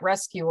cat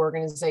rescue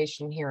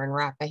organization here in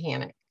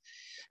Rappahannock.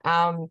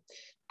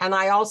 And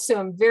I also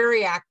am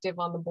very active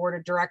on the board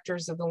of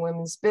directors of the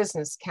Women's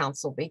Business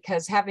Council,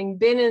 because having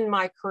been in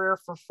my career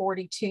for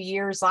 42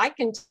 years, I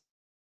can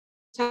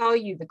tell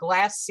you the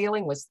glass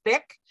ceiling was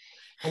thick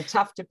and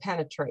tough to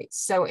penetrate.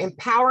 So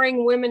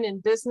empowering women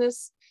in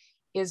business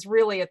is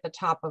really at the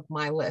top of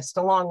my list,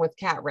 along with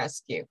cat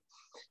rescue.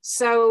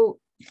 So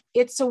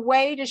it's a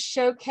way to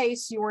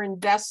showcase your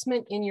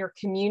investment in your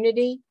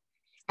community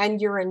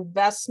and your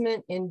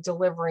investment in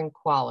delivering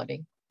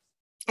quality.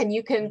 And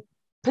you can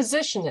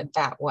position it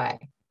that way.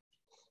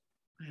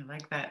 I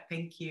like that.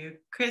 Thank you.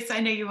 Chris,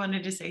 I know you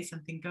wanted to say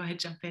something. Go ahead,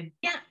 jump in.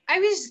 Yeah, I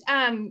was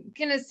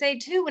going to say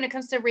too, when it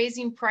comes to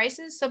raising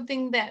prices,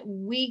 something that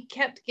we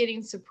kept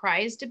getting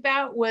surprised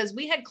about was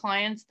we had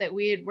clients that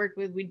we had worked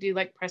with. We do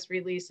like press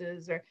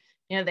releases or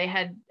You know, they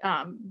had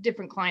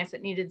different clients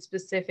that needed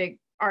specific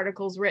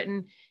articles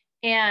written.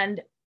 And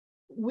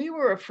we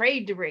were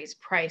afraid to raise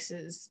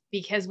prices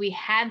because we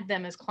had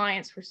them as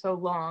clients for so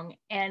long,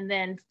 and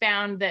then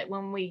found that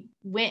when we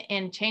went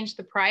and changed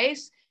the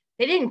price,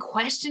 they didn't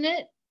question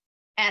it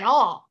at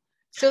all.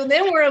 So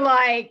then we're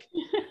like,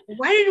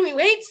 why did we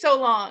wait so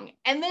long?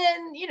 And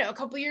then, you know, a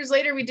couple of years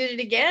later, we did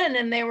it again,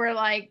 and they were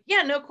like,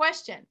 yeah, no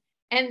question.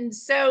 And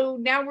so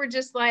now we're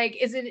just like,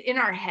 is it in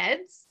our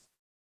heads?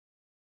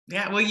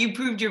 Yeah, well, you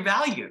proved your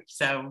value.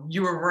 So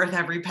you were worth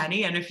every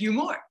penny and a few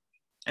more.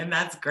 And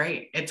that's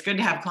great. It's good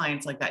to have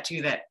clients like that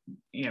too, that,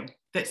 you know,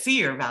 that see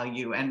your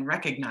value and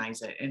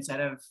recognize it instead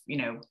of, you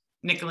know,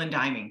 nickel and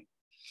diming.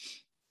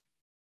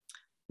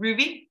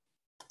 Ruvi?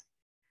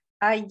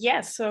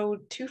 Yes, so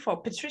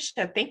twofold.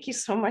 Patricia, thank you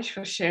so much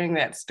for sharing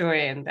that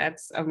story, and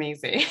that's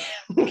amazing.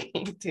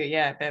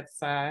 Yeah, that's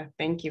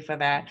thank you for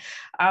that.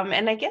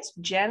 And I guess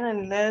Jen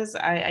and Liz,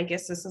 I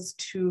guess this is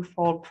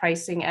twofold,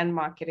 pricing and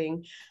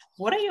marketing.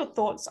 What are your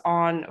thoughts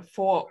on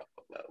for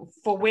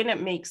when it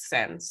makes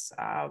sense?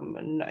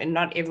 And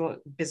not every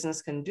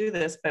business can do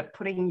this, but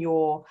putting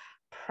your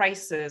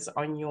prices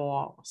on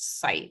your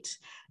site,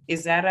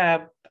 is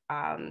that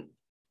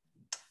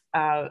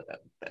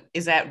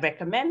is that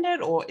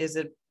recommended, or is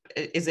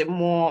it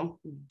more,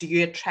 do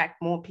you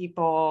attract more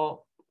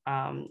people,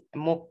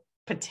 more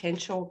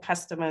potential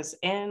customers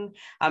in?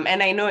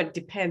 And I know it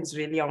depends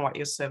really on what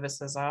your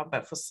services are,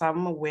 but for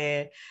some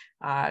where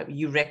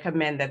you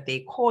recommend that they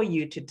call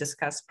you to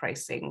discuss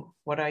pricing,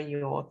 what are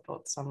your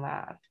thoughts on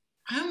that?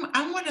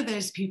 I'm one of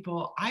those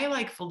people, I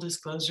like full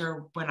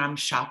disclosure when I'm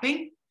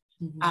shopping.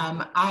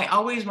 I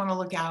always want to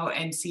look out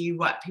and see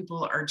what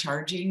people are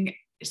charging.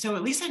 So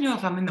at least I know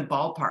if I'm in the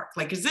ballpark.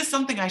 Like, is this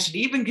something I should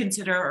even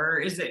consider, or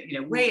is it,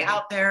 you know, way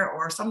out there?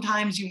 Or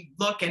sometimes you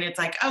look and it's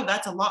like, oh,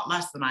 that's a lot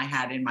less than I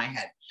had in my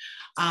head.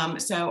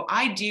 So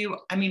I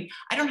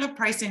don't have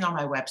pricing on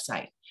my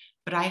website,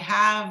 but I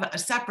have a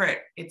separate,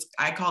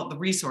 I call it the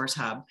resource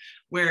hub,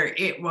 where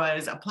it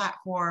was a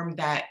platform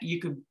that you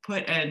could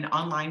put an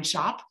online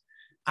shop,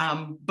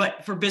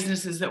 but for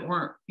businesses that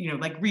weren't, you know,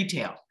 like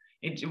retail.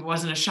 It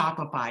wasn't a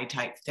Shopify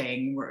type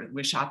thing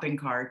with shopping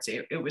carts.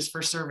 It was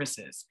for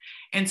services.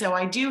 And so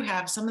I do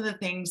have some of the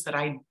things that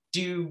I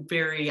do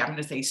very, I'm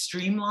going to say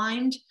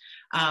streamlined,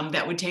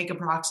 that would take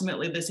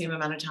approximately the same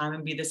amount of time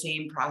and be the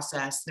same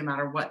process no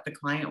matter what the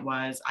client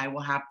was. I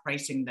will have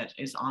pricing that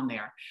is on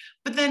there.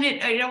 But then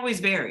it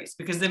always varies,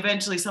 because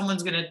eventually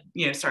someone's going to,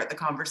 you know, start the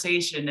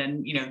conversation,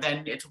 and, you know,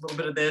 then it's a little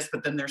bit of this,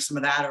 but then there's some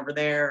of that over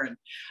there. And,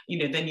 you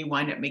know, then you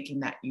wind up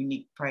making that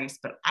unique price.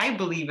 But I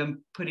believe in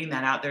putting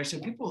that out there so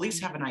people at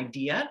least have an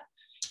idea.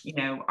 You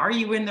know, are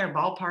you in their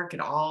ballpark at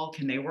all?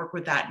 Can they work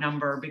with that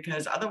number?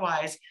 Because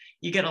otherwise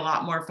you get a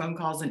lot more phone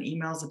calls and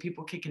emails of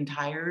people kicking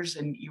tires,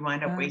 and you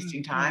wind up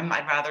wasting time.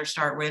 I'd rather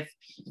start with,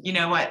 you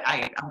know what,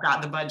 I've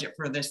got the budget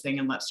for this thing,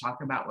 and let's talk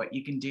about what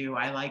you can do.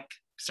 I like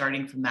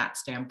starting from that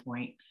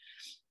standpoint.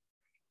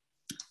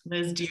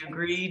 Liz, do you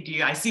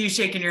agree? I see you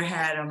shaking your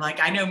head. I'm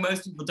like, I know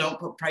most people don't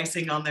put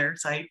pricing on their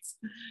sites.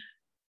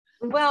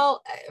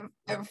 Well,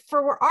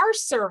 for our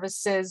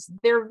services,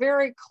 they're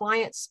very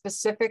client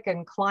specific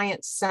and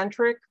client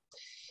centric.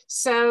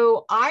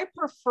 So I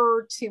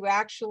prefer to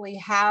actually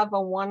have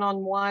a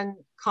one-on-one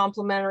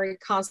complimentary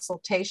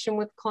consultation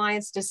with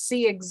clients to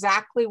see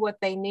exactly what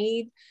they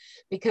need,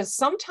 because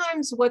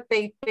sometimes what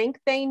they think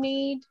they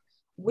need,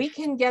 we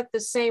can get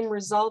the same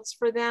results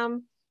for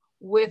them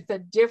with a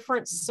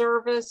different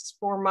service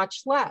for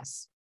much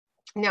less.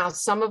 Now,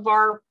 some of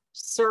our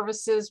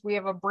services, we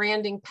have a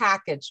branding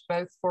package,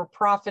 both for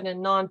profit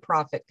and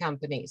nonprofit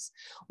companies,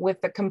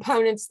 with the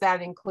components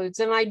that includes,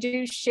 and I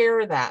do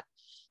share that.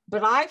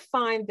 But I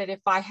find that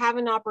if I have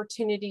an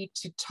opportunity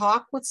to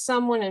talk with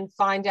someone and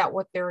find out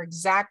what their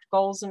exact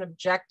goals and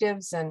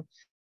objectives and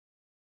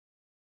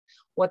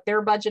what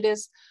their budget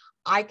is,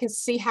 I can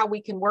see how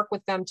we can work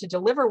with them to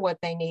deliver what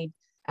they need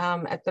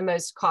at the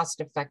most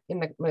in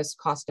the most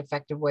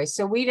cost-effective way.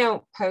 So we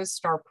don't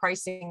post our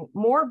pricing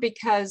more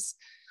because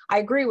I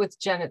agree with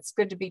Jen, it's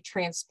good to be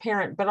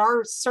transparent, but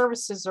our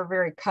services are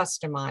very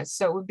customized.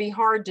 So it would be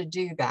hard to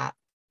do that.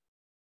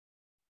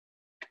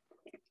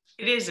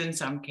 It is in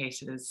some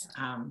cases,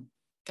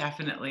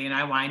 definitely. And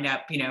I wind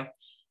up, you know,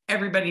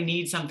 everybody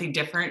needs something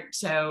different.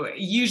 So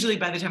usually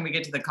by the time we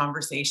get to the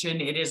conversation,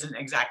 it isn't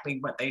exactly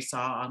what they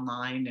saw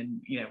online.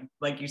 And, you know,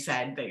 like you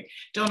said, they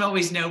don't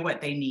always know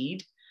what they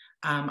need.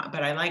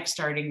 But I like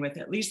starting with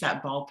at least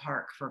that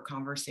ballpark for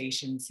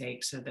conversation's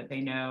sake, so that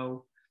they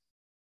know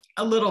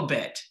a little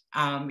bit.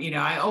 You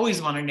know, I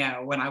always want to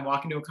know when I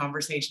walk into a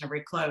conversation,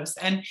 very close.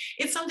 And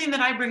it's something that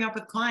I bring up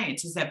with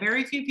clients, is that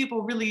very few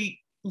people really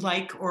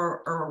like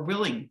or are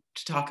willing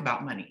to talk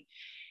about money.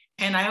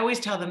 And I always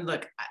tell them,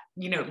 look,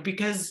 you know,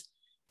 because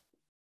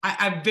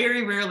I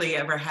very rarely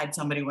ever had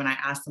somebody, when I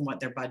asked them what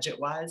their budget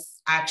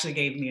was, actually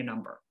gave me a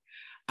number.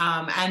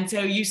 And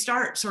so you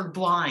start sort of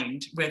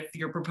blind with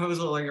your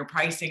proposal or your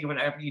pricing or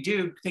whatever you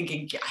do,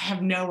 thinking, I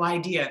have no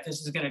idea if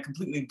this is going to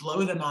completely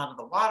blow them out of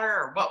the water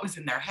or what was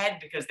in their head,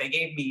 because they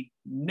gave me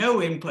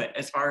no input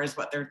as far as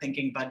what they're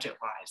thinking budget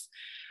wise.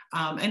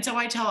 And so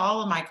I tell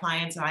all of my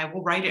clients, and I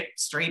will write it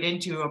straight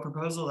into a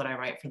proposal that I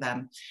write for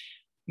them.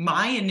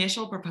 My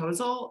initial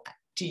proposal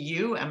to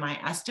you and my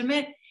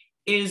estimate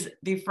is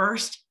the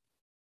first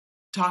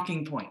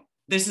talking point.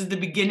 This is the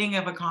beginning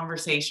of a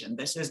conversation.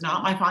 This is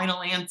not my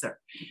final answer.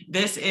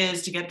 This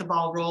is to get the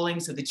ball rolling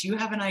so that you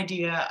have an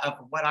idea of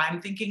what I'm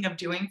thinking of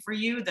doing for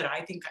you that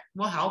I think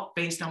will help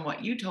based on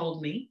what you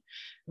told me,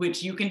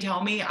 which you can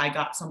tell me I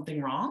got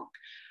something wrong,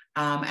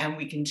 and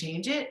we can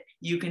change it.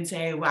 You can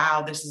say,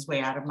 wow, this is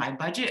way out of my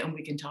budget. And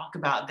we can talk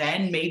about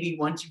then, maybe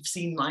once you've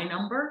seen my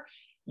number,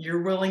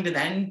 you're willing to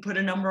then put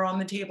a number on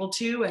the table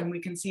too. And we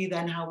can see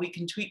then how we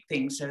can tweak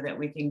things so that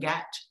we can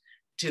get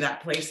to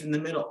that place in the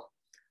middle.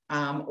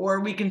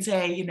 Or we can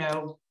say, you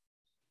know,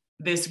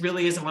 this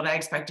really isn't what I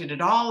expected at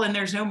all, and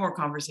there's no more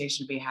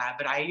conversation to be had.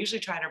 But I usually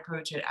try to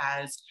approach it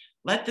as,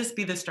 let this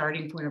be the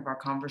starting point of our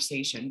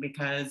conversation,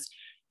 because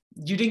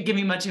you didn't give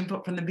me much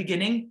input from the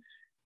beginning,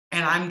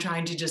 and I'm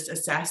trying to just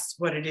assess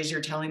what it is you're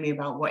telling me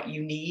about what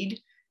you need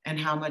and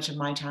how much of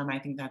my time I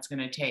think that's going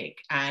to take.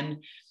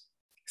 And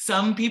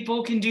some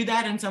people can do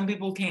that and some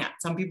people can't.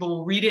 Some people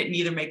will read it and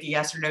either make a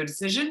yes or no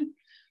decision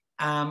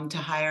to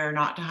hire or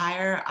not to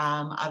hire.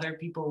 Other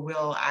people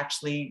will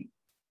actually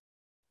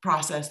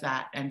process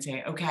that and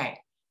say, okay,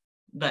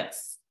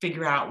 let's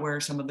figure out where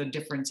some of the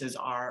differences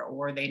are,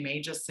 or they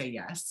may just say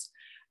yes.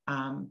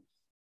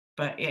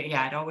 But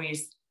it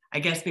always, I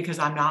guess because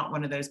I'm not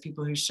one of those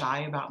people who's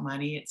shy about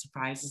money, it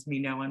surprises me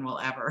no one will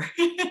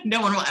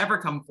ever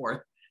come forth.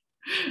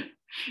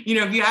 You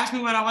know, if you ask me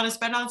what I want to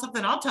spend on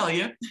something, I'll tell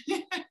you.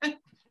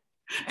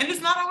 And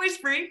it's not always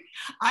free.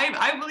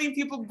 I believe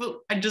people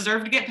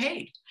deserve to get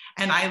paid.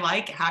 And I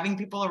like having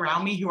people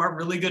around me who are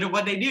really good at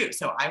what they do.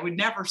 So I would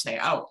never say,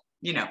 oh,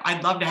 you know,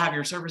 I'd love to have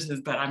your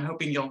services, but I'm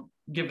hoping you'll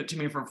give it to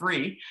me for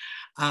free.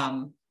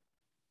 And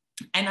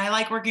I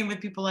like working with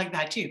people like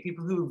that too,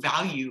 people who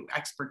value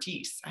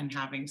expertise and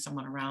having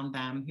someone around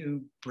them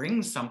who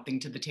brings something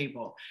to the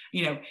table.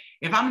 You know,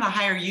 if I'm going to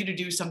hire you to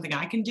do something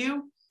I can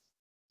do,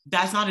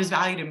 that's not as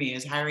valuable to me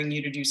as hiring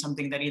you to do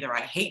something that either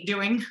I hate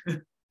doing,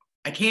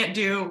 I can't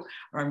do,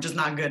 or I'm just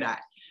not good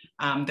at.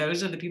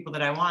 Those are the people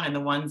that I want, and the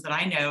ones that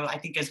I know, I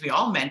think, as we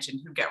all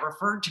mentioned, who get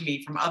referred to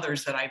me from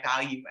others that I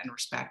value and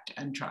respect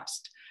and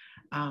trust.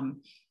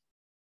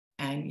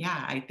 And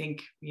yeah, I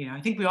think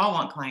we all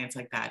want clients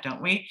like that,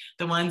 don't we?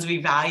 The ones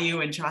we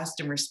value and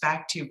trust and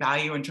respect, who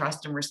value and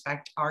trust and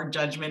respect our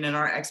judgment and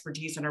our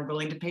expertise and are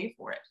willing to pay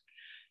for it.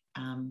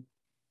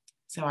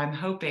 So I'm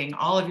hoping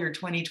all of your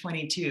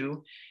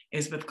 2022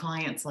 is with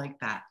clients like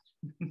that.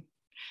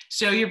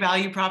 Show your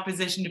value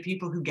proposition to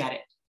people who get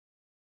it.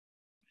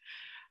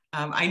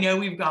 I know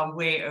we've gone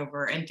way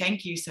over, and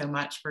thank you so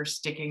much for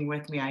sticking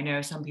with me. I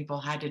know some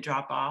people had to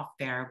drop off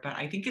there, but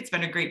I think it's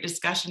been a great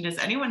discussion. Does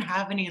anyone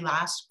have any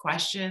last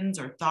questions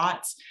or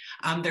thoughts?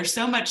 There's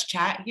so much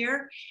chat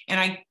here,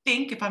 and I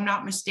think, if I'm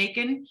not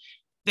mistaken,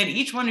 that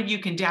each one of you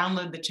can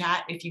download the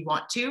chat if you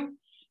want to.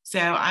 So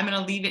I'm going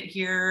to leave it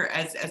here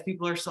as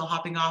people are still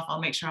hopping off.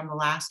 I'll make sure I'm the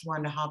last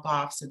one to hop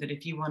off so that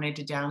if you wanted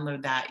to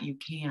download that, you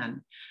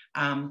can.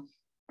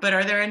 But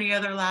are there any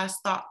other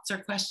last thoughts or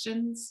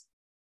questions?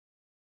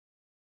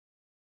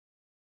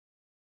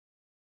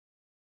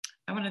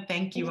 I want to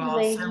thank you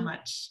all so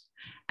much.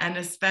 And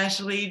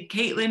especially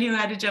Caitlin, who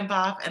had to jump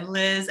off, and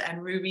Liz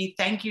and Ruby,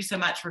 thank you so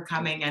much for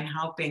coming and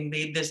helping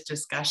lead this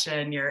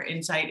discussion. Your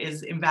insight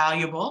is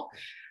invaluable.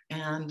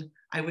 And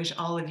I wish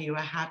all of you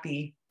a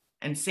happy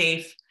and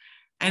safe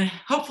and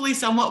hopefully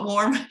somewhat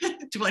warm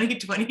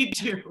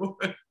 2022.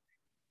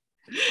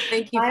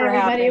 Thank you Bye, for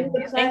everybody. having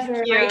It was a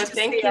pleasure.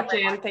 Thank you,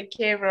 Jen. Thank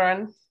you,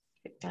 everyone.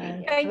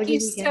 Bye. Thank you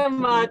so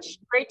much.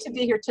 Great to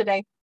be here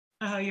today.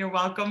 Oh, you're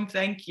welcome.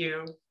 Thank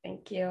you.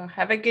 Thank you.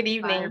 Have a good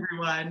evening. Bye,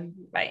 everyone.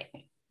 Bye.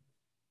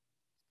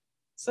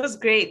 So it's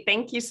great.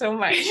 Thank you so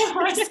much.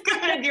 That's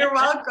good. You're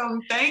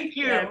welcome. Thank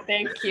you. Yeah,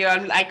 thank you.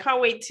 I can't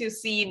wait to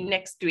see you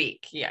next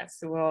week. Yes,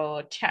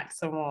 we'll chat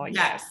some more.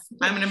 Yes,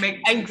 I'm going to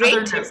make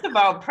great tips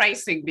about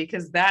pricing,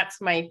 because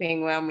that's my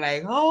thing where I'm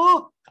like,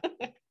 oh.